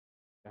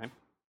 Okay?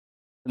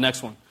 The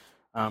next one.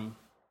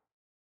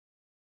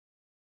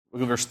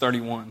 Look at verse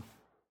 31.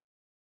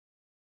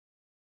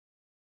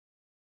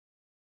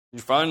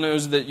 Your Father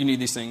knows that you need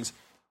these things.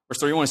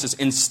 Verse 31 says,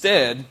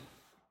 instead,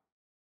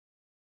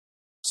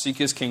 seek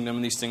his kingdom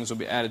and these things will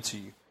be added to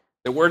you.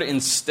 The word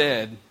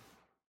instead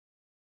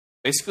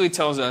basically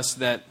tells us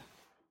that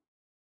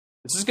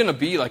this is going to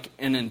be like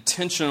an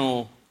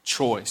intentional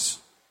choice.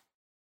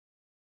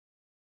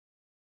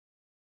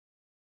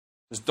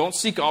 Just don't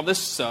seek all this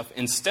stuff.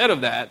 Instead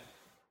of that,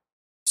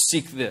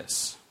 seek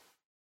this.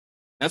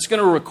 That's going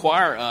to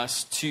require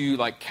us to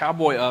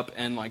cowboy up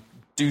and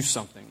do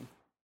something.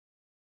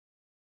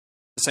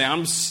 To say,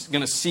 I'm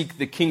going to seek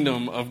the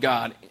kingdom of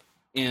God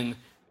in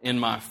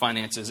my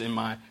finances, in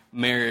my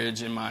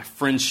marriage, in my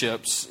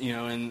friendships,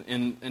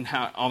 and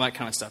how all that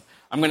kind of stuff.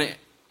 I'm going to,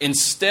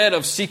 instead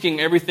of seeking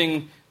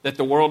everything that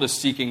the world is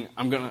seeking,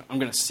 I'm going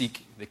to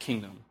seek the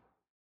kingdom.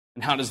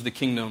 And how does the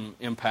kingdom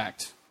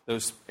impact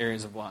those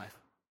areas of life?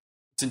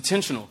 It's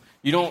intentional.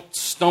 You don't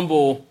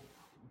stumble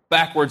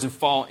backwards and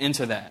fall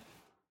into that.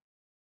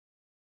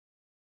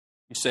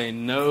 You say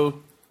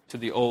no to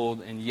the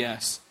old and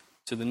yes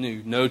to the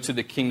new. No to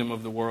the kingdom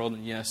of the world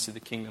and yes to the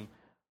kingdom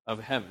of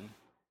heaven.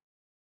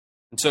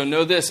 And so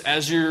know this,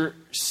 as you're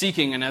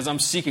seeking and as I'm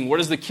seeking, what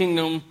does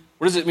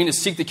it mean to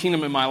seek the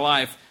kingdom in my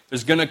life?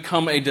 There's going to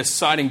come a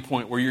deciding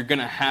point where you're going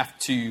to have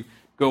to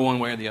go one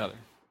way or the other.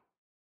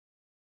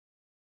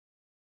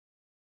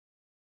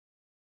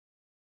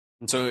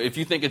 And so if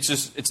you think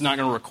it's not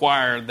going to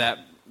require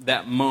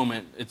that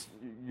moment,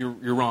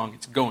 you're wrong.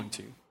 It's going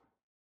to.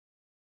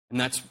 And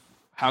that's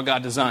how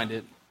God designed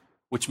it,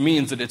 which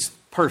means that it's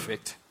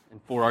perfect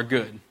and for our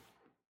good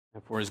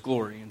and for his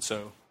glory. And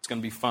so it's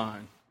going to be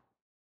fine.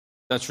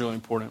 That's really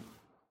important.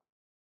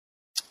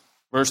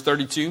 Verse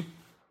 32.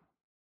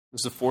 This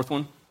is the fourth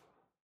one.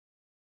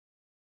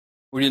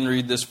 We didn't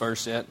read this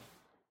verse yet. It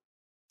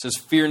says,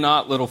 "Fear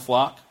not, little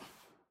flock,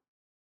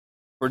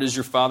 for it is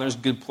your Father's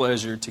good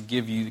pleasure to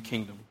give you the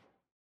kingdom."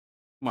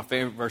 My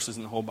favorite verses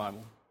in the whole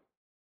Bible.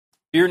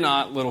 "Fear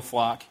not, little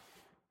flock,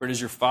 for it is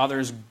your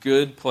Father's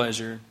good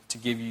pleasure to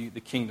give you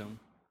the kingdom."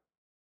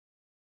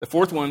 The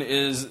fourth one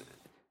is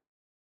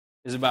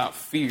about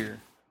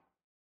fear.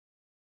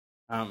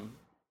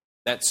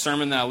 That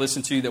sermon that I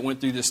listened to that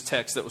went through this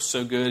text that was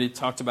so good, it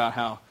talked about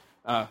how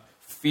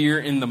fear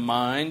in the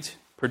mind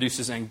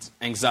produces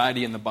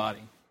anxiety in the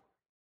body.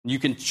 You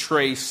can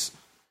trace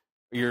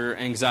your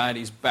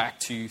anxieties back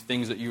to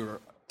things that you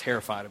are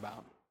terrified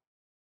about.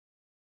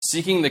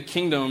 Seeking the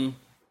kingdom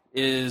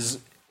is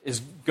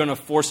going to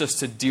force us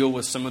to deal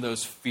with some of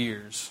those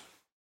fears.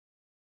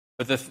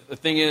 But the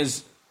thing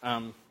is,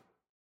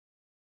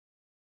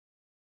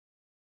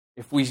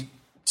 if we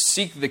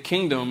seek the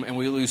kingdom and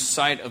we lose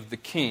sight of the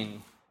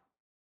king,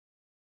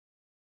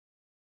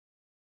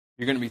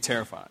 you're going to be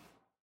terrified.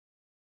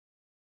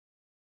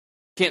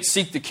 You can't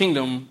seek the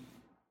kingdom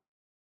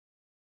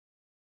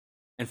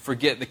and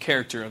forget the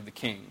character of the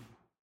king.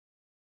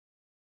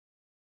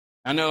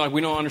 I know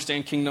we don't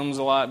understand kingdoms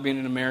a lot being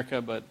in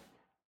America, but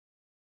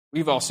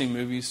we've all seen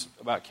movies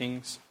about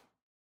kings.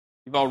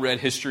 You've all read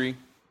history.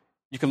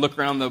 You can look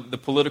around the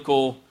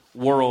political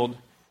world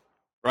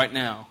right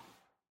now,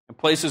 and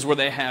places where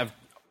they have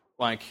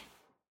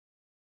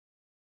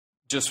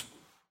just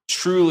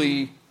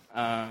truly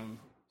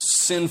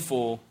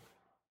sinful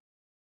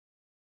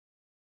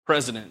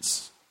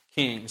presidents,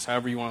 kings,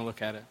 however you want to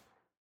look at it.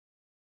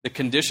 The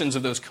conditions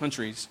of those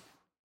countries,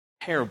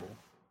 terrible.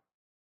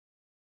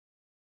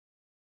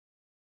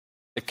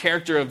 The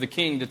character of the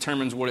king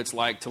determines what it's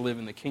like to live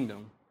in the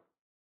kingdom.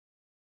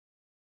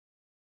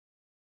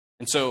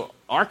 And so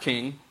our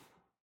king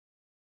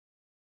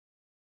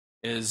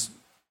is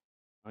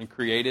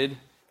uncreated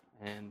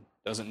and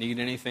doesn't need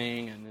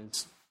anything and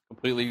is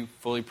completely,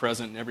 fully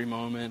present in every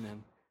moment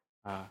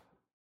and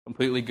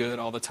completely good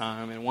all the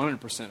time and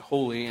 100%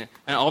 holy. And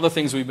all the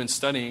things we've been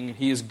studying,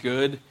 he is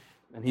good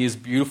and he is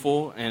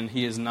beautiful and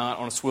he is not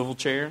on a swivel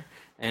chair.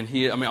 And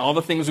all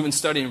the things we've been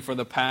studying for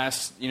the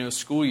past,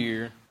 school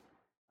year.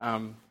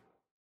 The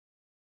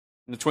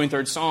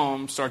 23rd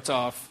Psalm starts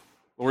off,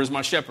 "Lord is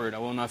my shepherd, I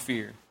will not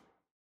fear."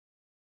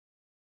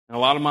 And a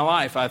lot of my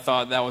life, I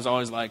thought that was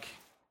always like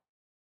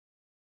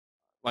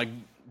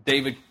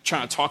David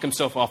trying to talk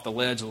himself off the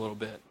ledge a little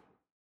bit.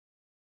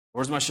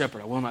 "Lord is my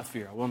shepherd, I will not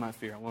fear, I will not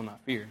fear, I will not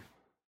fear."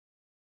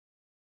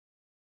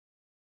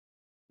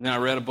 And then I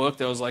read a book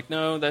that was like,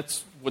 no,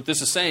 that's what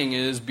this is saying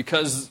is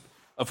because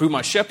of who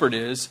my shepherd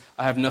is,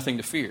 I have nothing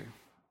to fear.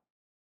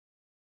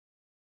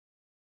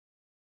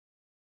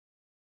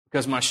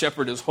 Because my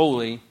shepherd is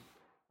holy,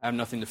 I have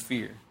nothing to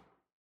fear.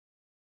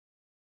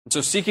 And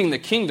so seeking the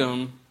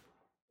kingdom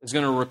is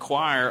going to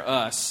require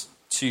us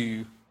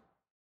to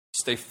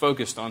stay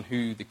focused on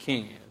who the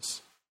king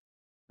is.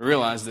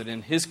 Realize that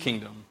in his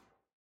kingdom,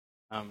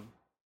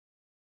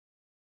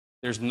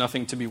 there's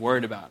nothing to be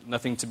worried about,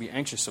 nothing to be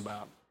anxious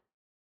about,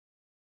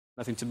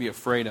 nothing to be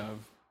afraid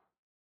of.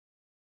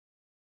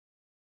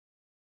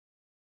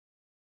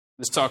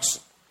 This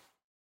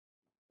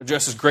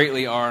addresses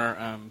greatly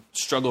our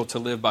struggle to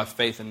live by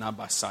faith and not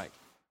by sight.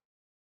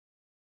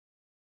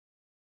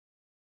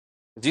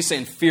 Because he's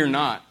saying, "Fear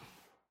not."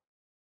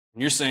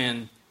 And you're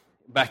saying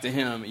back to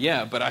him,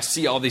 "Yeah, but I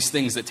see all these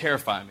things that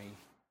terrify me."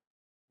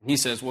 And he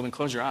says, "Well, then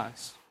close your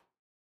eyes."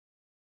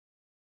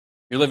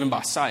 You're living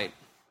by sight.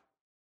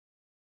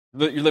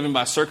 You're living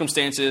by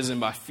circumstances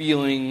and by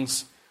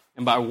feelings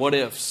and by what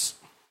ifs.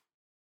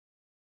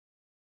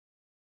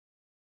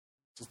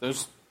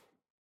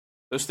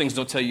 Those things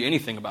don't tell you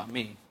anything about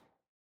me.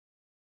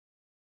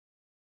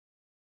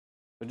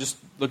 But just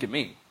look at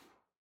me.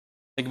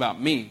 Think about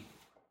me.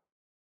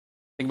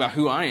 Think about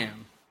who I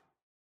am.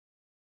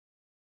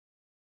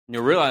 And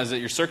you'll realize that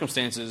your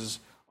circumstances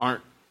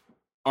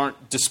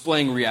aren't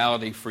displaying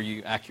reality for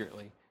you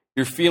accurately.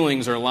 Your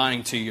feelings are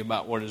lying to you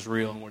about what is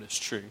real and what is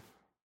true.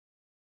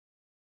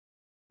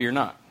 Fear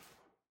not.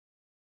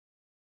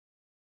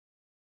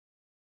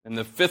 And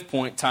the fifth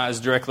point ties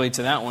directly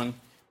to that one,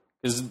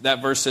 because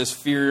that verse says,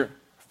 Fear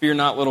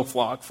not, little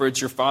flock, for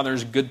it's your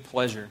Father's good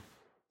pleasure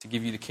to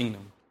give you the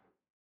kingdom.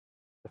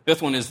 The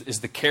fifth one is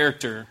the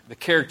character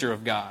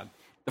of God.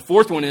 The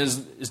fourth one is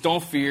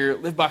don't fear,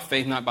 live by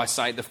faith, not by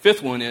sight. The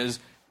fifth one is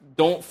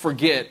don't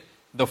forget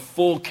the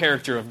full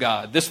character of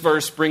God. This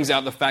verse brings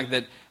out the fact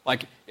that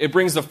it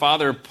brings the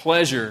Father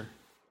pleasure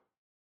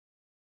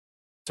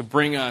to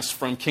bring us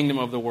from kingdom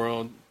of the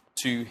world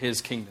to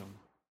his kingdom.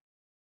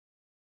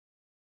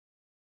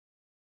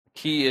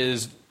 He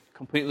is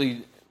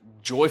completely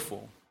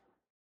joyful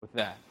with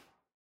that.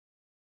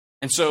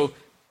 And so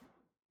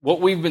what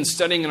we've been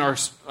studying in our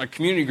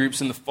community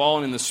groups in the fall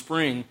and in the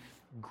spring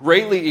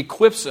greatly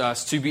equips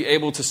us to be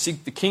able to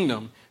seek the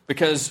kingdom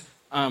because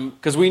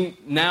we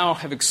now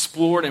have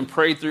explored and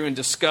prayed through and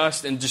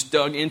discussed and just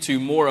dug into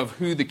more of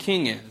who the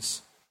king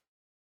is.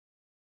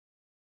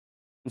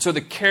 And so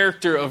the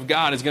character of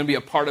God is going to be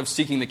a part of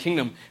seeking the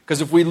kingdom, because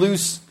if we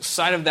lose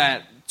sight of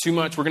that too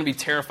much, we're going to be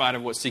terrified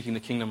of what seeking the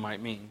kingdom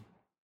might mean.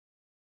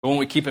 But when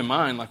we keep in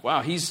mind, like,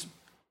 wow, he's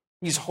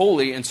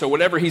holy, and so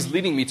whatever he's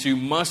leading me to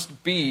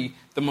must be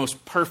the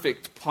most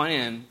perfect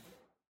plan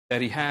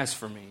that he has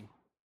for me.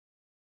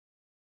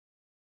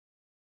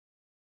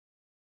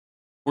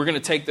 We're going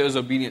to take those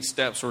obedient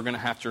steps. We're going to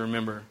have to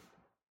remember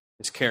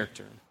his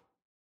character.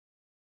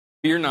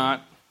 Fear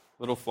not,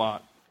 little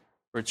flock,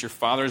 for it's your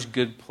Father's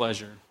good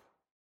pleasure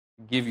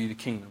to give you the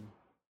kingdom.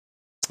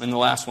 And the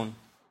last one,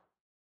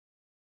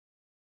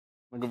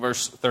 look at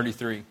verse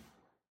 33.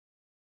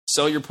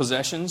 Sell your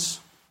possessions,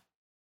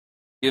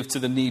 give to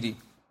the needy.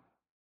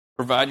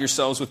 Provide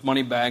yourselves with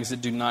money bags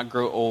that do not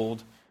grow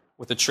old,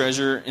 with a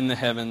treasure in the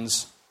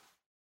heavens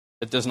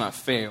that does not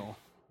fail,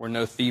 where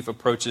no thief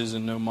approaches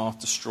and no moth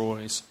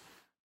destroys.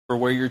 For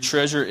where your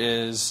treasure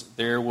is,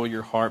 there will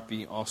your heart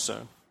be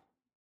also.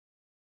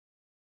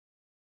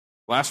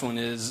 Last one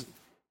is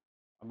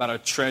about a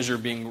treasure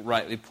being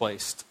rightly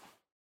placed.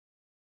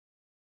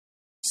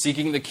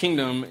 Seeking the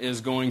kingdom is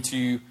going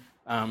to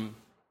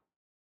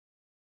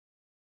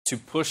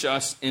push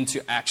us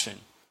into action.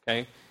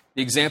 Okay?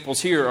 The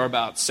examples here are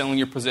about selling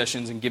your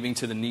possessions and giving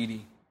to the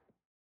needy.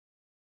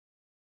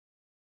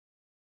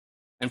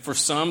 And for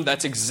some,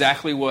 that's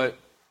exactly what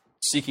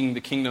seeking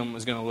the kingdom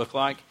is going to look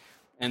like.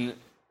 And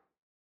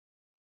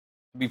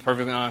to be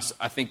perfectly honest,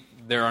 I think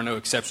there are no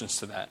exceptions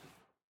to that.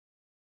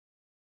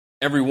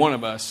 Every one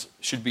of us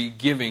should be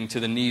giving to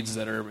the needs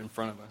that are in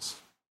front of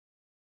us.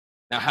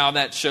 Now, how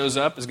that shows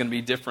up is going to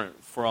be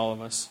different for all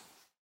of us.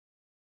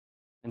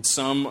 And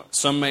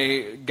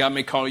God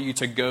may call you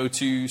to go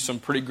to some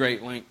pretty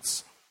great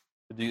lengths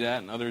to do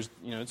that, and others,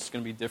 it's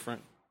going to be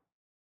different.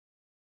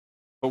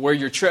 But where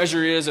your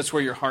treasure is, that's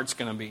where your heart's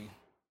going to be.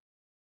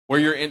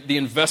 Where the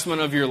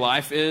investment of your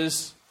life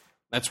is,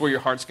 that's where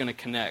your heart's going to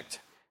connect.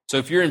 So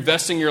if you're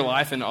investing your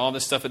life in all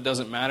this stuff that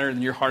doesn't matter,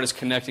 then your heart is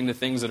connecting to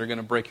things that are going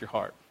to break your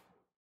heart.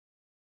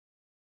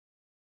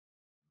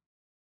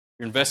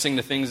 You're investing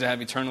the things that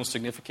have eternal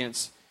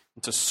significance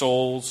into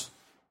souls,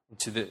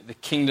 into the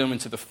kingdom,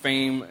 into the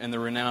fame and the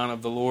renown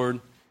of the Lord.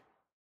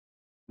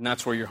 And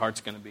that's where your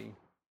heart's going to be.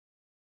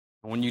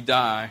 And when you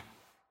die,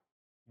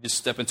 you just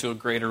step into a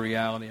greater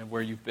reality of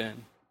where you've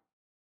been.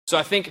 So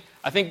I think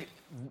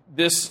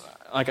this,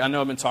 like, I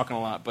know I've been talking a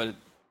lot, but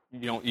you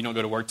don't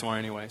go to work tomorrow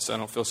anyway, so I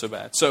don't feel so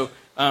bad. So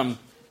I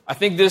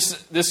think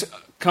this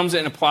comes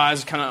and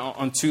applies kind of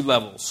on two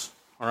levels.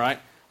 All right,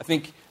 I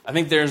think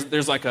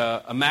there's like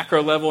a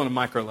macro level and a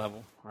micro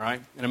level. All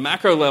right, in a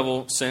macro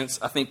level sense,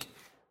 I think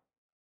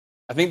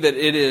that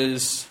it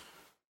is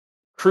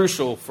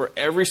crucial for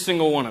every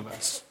single one of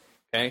us.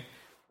 Okay,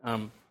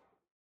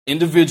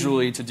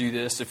 individually to do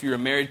this. If you're a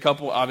married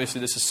couple,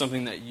 obviously this is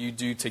something that you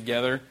do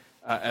together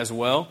as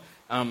well.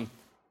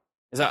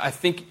 Is that I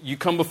think you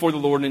come before the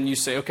Lord and you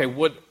say, okay,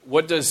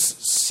 what does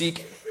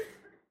seek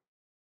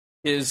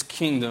his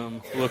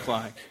kingdom look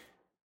like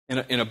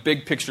in a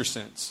big picture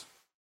sense?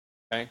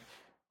 Okay,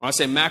 when I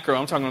say macro,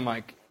 I'm talking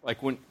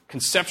like when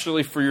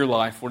conceptually for your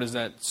life, what is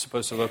that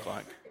supposed to look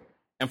like?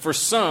 And for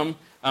some,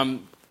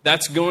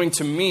 that's going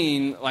to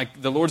mean like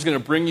the Lord's going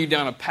to bring you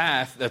down a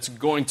path that's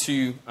going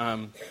to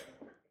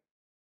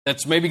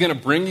that's maybe going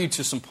to bring you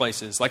to some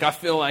places. Like I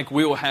feel like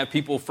we will have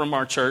people from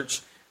our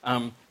church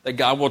that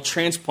God will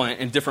transplant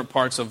in different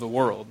parts of the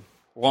world,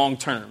 long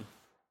term.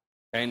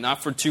 Okay,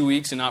 not for 2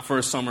 weeks and not for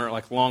a summer,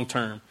 like long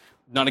term.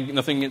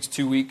 Nothing against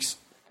 2 weeks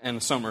and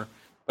a summer,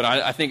 but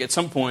I think at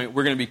some point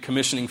we're going to be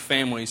commissioning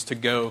families to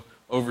go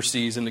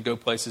overseas and to go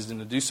places and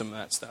to do some of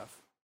that stuff.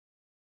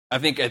 I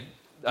think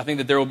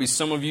that there will be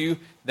some of you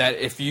that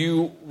if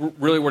you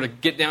really were to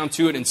get down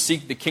to it and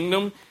seek the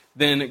kingdom,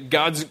 then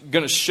God's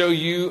going to show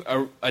you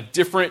a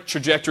different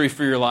trajectory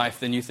for your life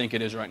than you think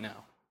it is right now.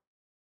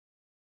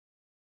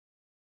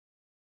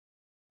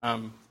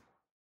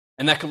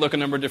 And that could look a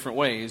number of different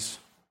ways.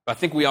 But I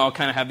think we all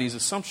kind of have these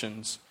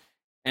assumptions.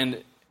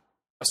 And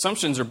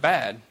assumptions are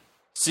bad.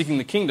 Seeking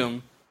the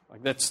kingdom,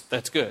 like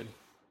that's good.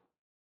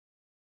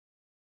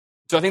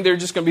 So I think there are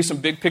just going to be some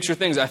big picture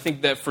things. I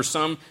think that for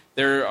some,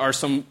 there are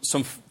some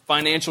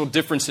financial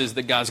differences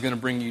that God's going to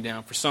bring you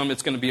down. For some,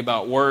 it's going to be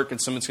about work, and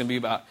some it's going to be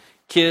about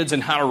kids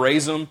and how to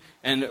raise them.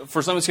 And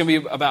for some, it's going to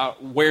be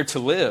about where to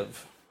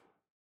live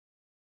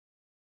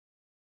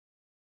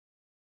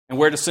and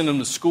where to send them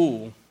to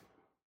school.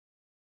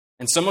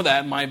 And some of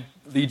that might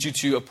lead you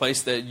to a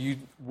place that you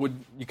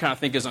kind of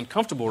think is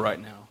uncomfortable right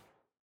now.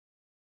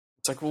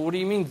 It's like, well, what do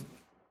you mean?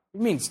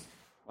 It means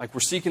like we're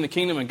seeking the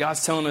kingdom and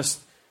God's telling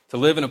us to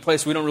live in a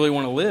place we don't really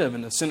want to live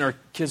and to send our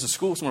kids to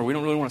school somewhere we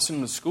don't really want to send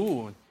them to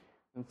school.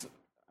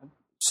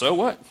 So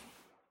what? If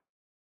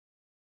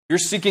you're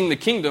seeking the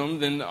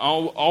kingdom, then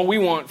all we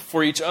want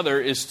for each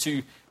other is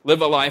to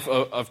live a life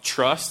of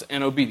trust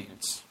and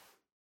obedience.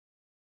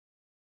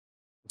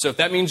 So if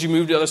that means you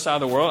move to the other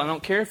side of the world, I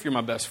don't care if you're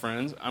my best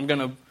friends. I'm going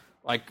to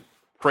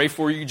pray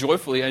for you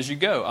joyfully as you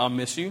go. I'll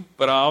miss you,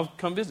 but I'll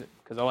come visit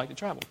because I like to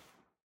travel.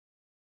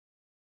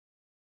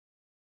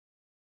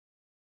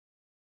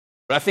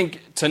 But I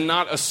think to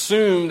not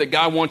assume that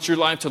God wants your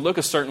life to look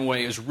a certain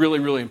way is really,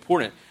 really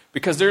important,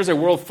 because there's a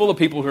world full of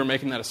people who are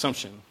making that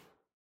assumption.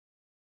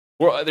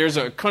 There's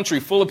a country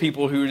full of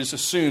people who just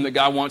assume that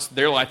God wants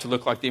their life to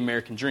look like the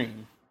American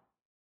dream.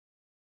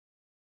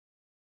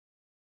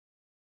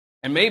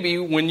 And maybe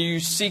when you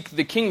seek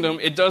the kingdom,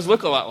 it does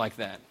look a lot like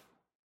that.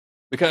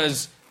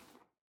 Because,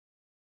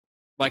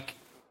 I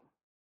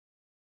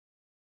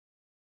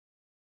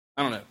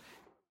don't know.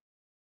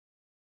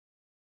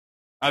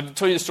 I've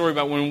told you the story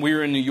about when we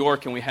were in New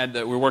York and we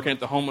were working at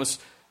the homeless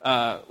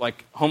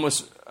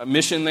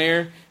mission there,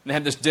 and they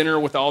had this dinner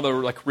with all the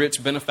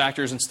rich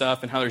benefactors and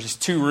stuff, and how there's these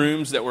two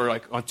rooms that were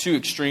on two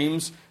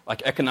extremes,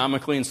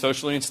 economically and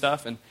socially and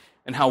stuff, and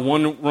how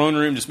one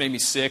room just made me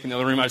sick, and the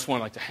other room I just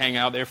wanted to hang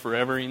out there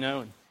forever,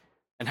 and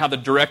how the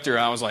director,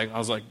 I was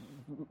kind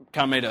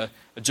of made a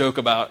joke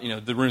about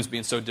the rooms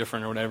being so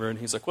different or whatever, and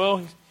he's like, well,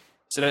 he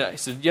said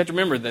you have to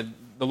remember that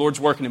the Lord's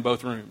working in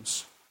both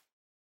rooms.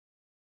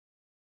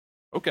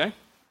 Okay.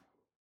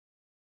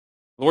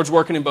 The Lord's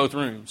working in both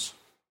rooms.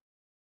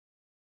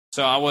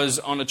 So I was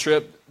on a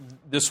trip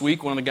this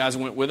week. One of the guys that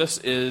went with us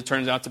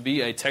turns out to be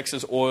a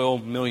Texas oil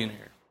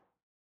millionaire.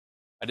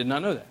 I did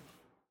not know that.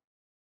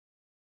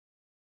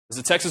 There's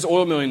a Texas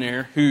oil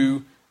millionaire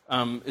who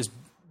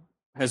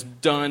has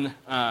done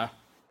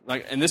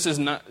and this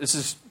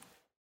is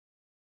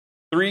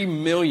 3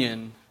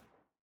 million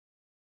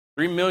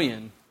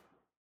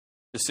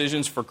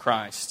decisions for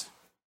Christ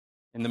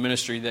in the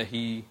ministry that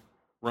he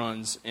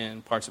runs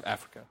in parts of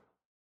Africa.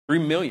 3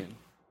 million.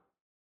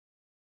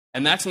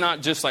 And that's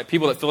not just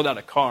people that filled out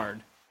a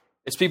card.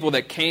 It's people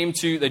that came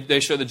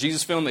they show the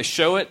Jesus film, they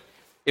show it.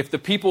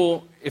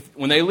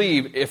 When they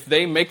leave, if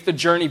they make the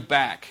journey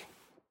back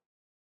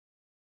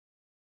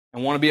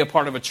and want to be a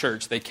part of a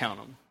church, they count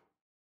them.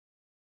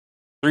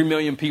 3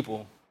 million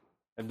people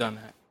have done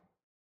that.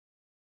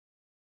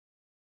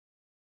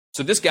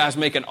 So this guy's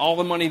making all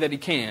the money that he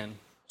can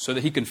so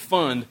that he can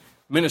fund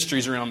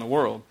ministries around the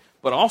world.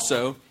 But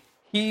also,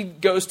 he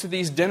goes to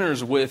these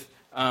dinners with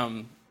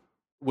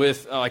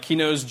he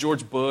knows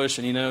George Bush,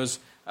 and he knows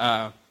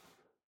what's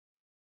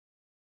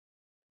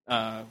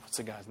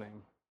the guy's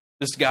name?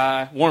 This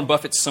guy, Warren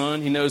Buffett's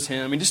son. He knows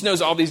him. He just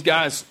knows all these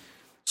guys.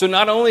 So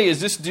not only is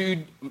this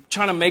dude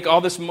trying to make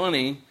all this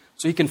money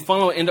so he can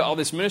funnel it into all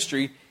this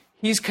ministry,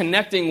 he's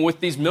connecting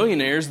with these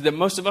millionaires that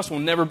most of us will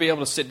never be able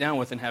to sit down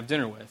with and have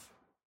dinner with.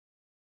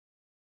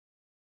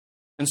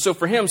 And so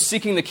for him,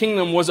 seeking the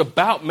kingdom was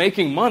about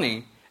making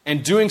money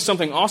and doing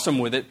something awesome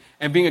with it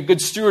and being a good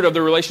steward of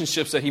the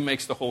relationships that he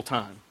makes the whole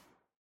time.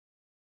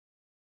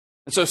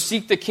 And so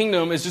seek the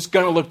kingdom is just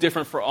going to look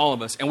different for all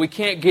of us. And we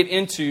can't get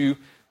into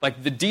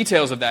the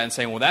details of that and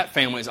saying, well, that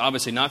family is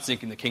obviously not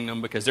seeking the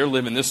kingdom because they're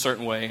living this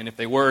certain way, and if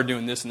they were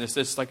doing this and this,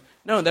 it's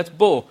no, that's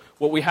bull.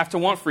 What we have to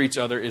want for each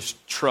other is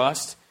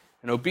trust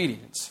and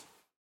obedience.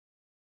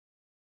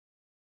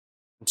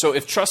 And so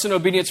if trust and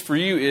obedience for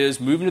you is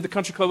moving to the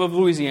country club of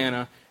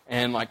Louisiana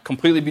and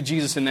completely be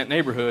Jesus in that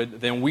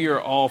neighborhood, then we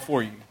are all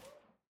for you.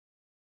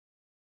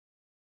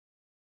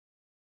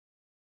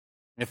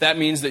 If that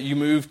means that you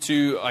move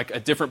to a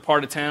different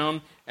part of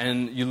town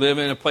and you live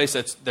in a place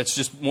that's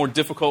just more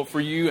difficult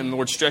for you and the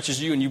Lord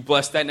stretches you and you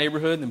bless that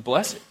neighborhood, then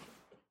bless it.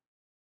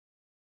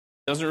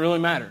 It doesn't really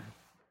matter.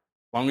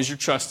 As long as you're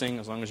trusting,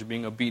 as long as you're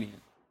being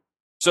obedient.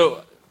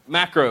 So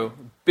macro,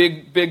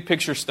 big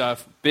picture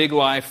stuff, big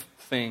life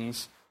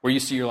things, where you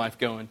see your life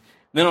going.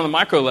 Then on the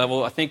micro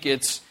level, I think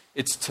it's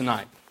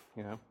tonight.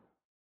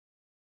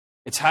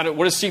 It's what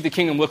does seek the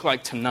kingdom look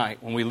like tonight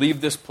when we leave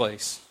this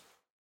place?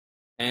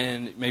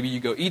 And maybe you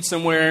go eat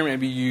somewhere,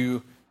 maybe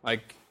you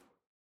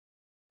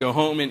go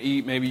home and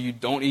eat, maybe you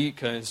don't eat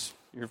because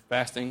you're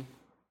fasting,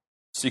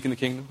 seeking the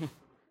kingdom.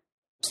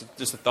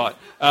 Just a thought.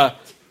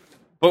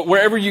 But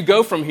wherever you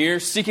go from here,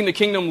 seeking the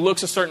kingdom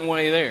looks a certain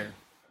way there.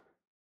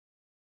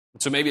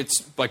 So maybe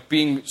it's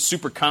being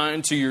super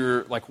kind to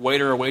your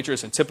waiter or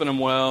waitress and tipping them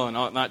well and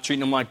not treating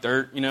them like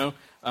dirt,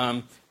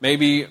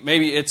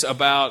 Maybe it's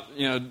about,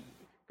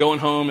 going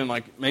home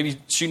and maybe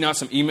shooting out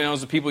some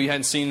emails to people you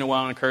hadn't seen in a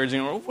while and encouraging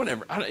them or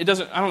whatever. I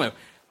don't know.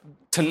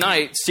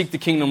 Tonight, seek the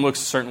kingdom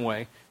looks a certain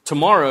way.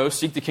 Tomorrow,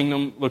 seek the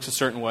kingdom looks a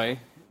certain way.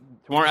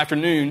 Tomorrow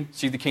afternoon,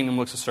 seek the kingdom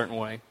looks a certain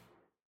way.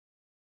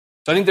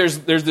 So I think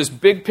there's this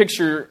big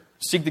picture,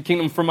 seek the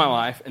kingdom for my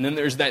life, and then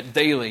there's that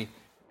daily,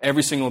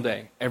 every single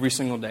day, every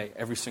single day,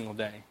 every single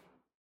day.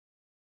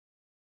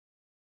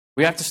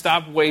 We have to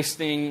stop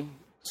wasting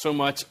so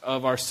much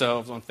of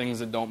ourselves on things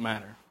that don't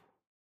matter.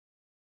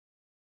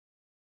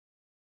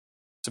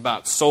 It's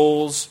about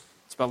souls.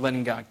 It's about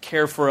letting God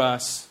care for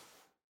us.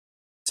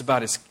 It's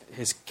about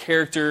His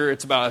character.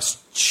 It's about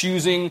us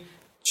choosing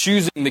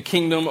the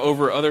kingdom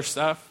over other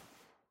stuff.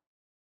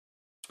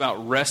 It's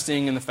about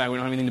resting in the fact we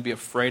don't have anything to be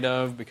afraid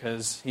of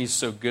because He's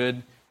so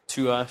good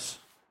to us.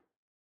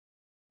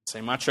 Say,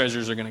 my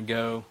treasures are going to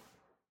go.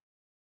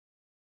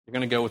 You're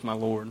going to go with my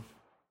Lord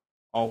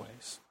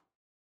always.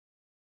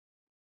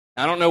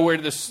 I don't know where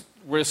this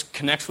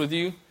connects with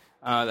you.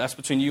 That's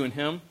between you and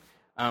him.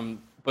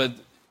 But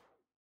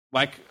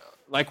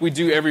like we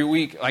do every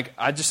week,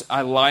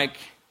 I like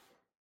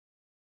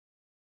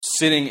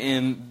sitting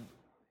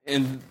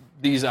in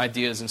these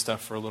ideas and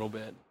stuff for a little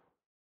bit.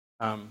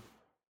 So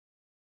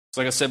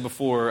like I said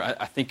before,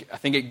 I think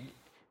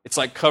it's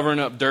like covering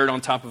up dirt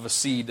on top of a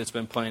seed that's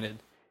been planted,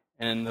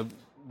 and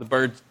the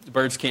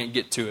birds can't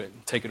get to it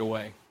and take it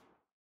away.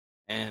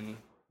 And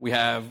we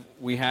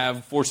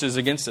have forces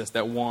against us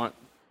that want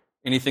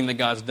anything that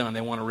God's done. They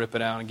want to rip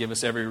it out and give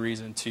us every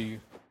reason to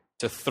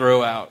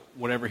throw out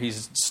whatever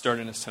He's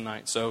started us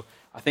tonight. So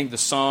I think the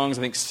songs,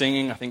 I think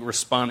singing, I think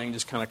responding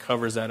just kind of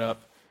covers that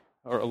up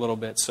a little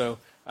bit. So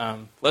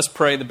let's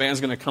pray. The band's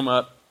going to come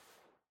up,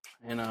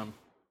 and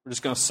we're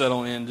just going to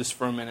settle in just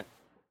for a minute.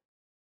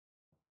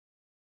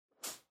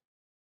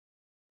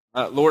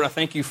 Lord, I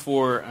thank you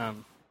for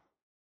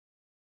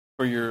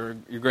your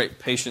great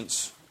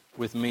patience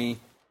with me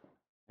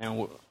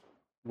and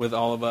with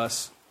all of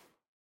us.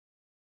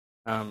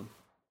 Because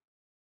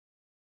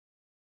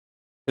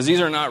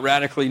these are not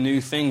radically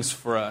new things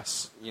for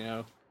us, you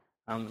know.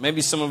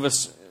 Maybe some of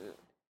us,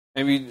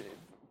 maybe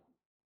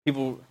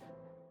people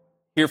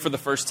here for the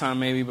first time,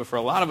 maybe, but for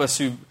a lot of us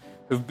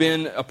who've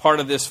been a part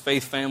of this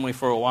faith family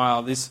for a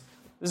while, this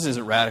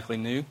isn't radically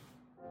new.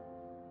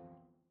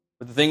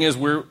 But the thing is,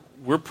 we're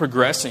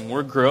progressing,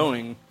 we're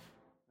growing,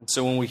 and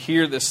so when we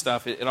hear this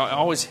stuff, it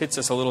always hits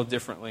us a little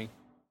differently.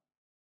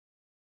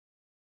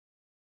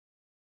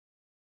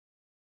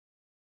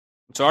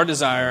 So our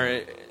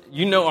desire,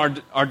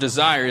 our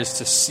desire is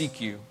to seek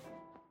you.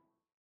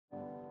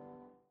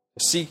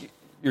 To seek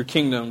your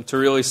kingdom, to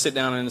really sit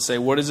down and say,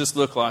 what does this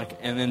look like?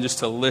 And then just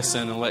to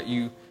listen and let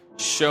you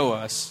show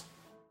us.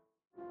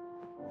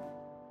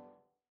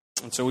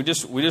 And so we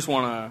just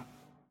want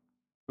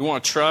to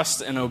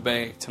trust and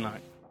obey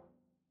tonight.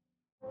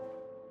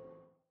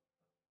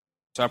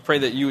 So I pray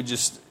that you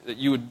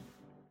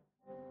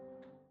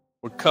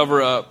would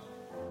cover up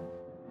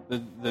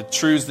the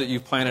truths that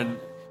you've planted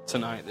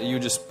tonight, that you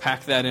would just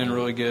pack that in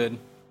really good.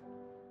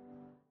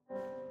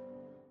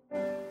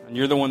 And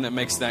you're the one that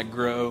makes that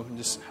grow. And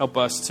just help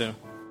us to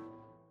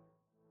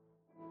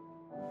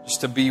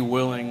be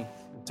willing,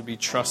 to be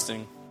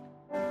trusting.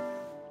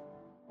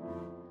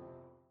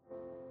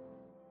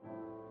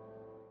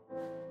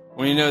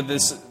 When you know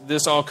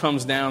this all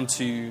comes down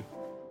to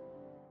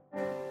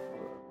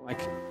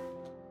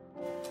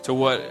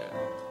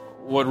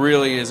what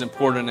really is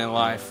important in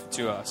life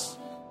to us.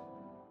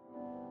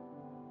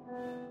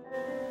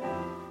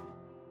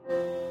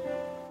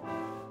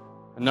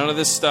 And none of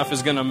this stuff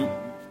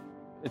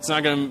it's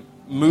not going to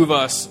move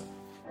us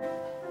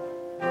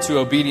to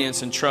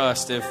obedience and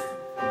trust if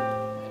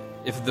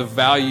the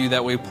value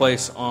that we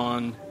place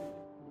on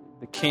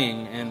the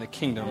King and the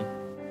kingdom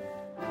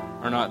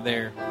are not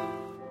there.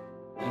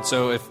 And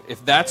so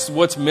if that's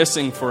what's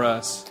missing for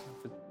us,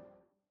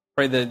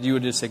 pray that you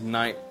would just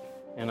ignite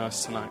in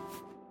us tonight.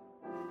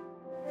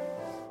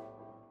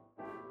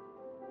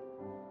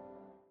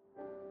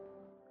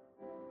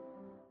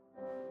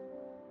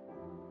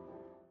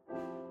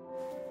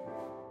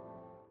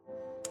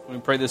 We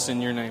pray this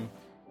in your name.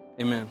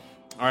 Amen.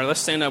 All right, let's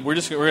stand up. We're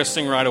going to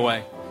sing right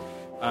away.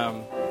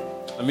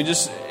 Let me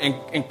just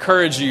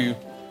encourage you.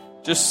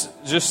 Just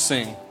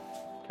sing,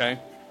 okay?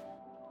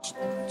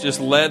 Just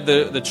let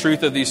the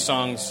truth of these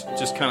songs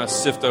just kind of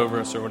sift over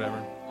us or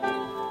whatever.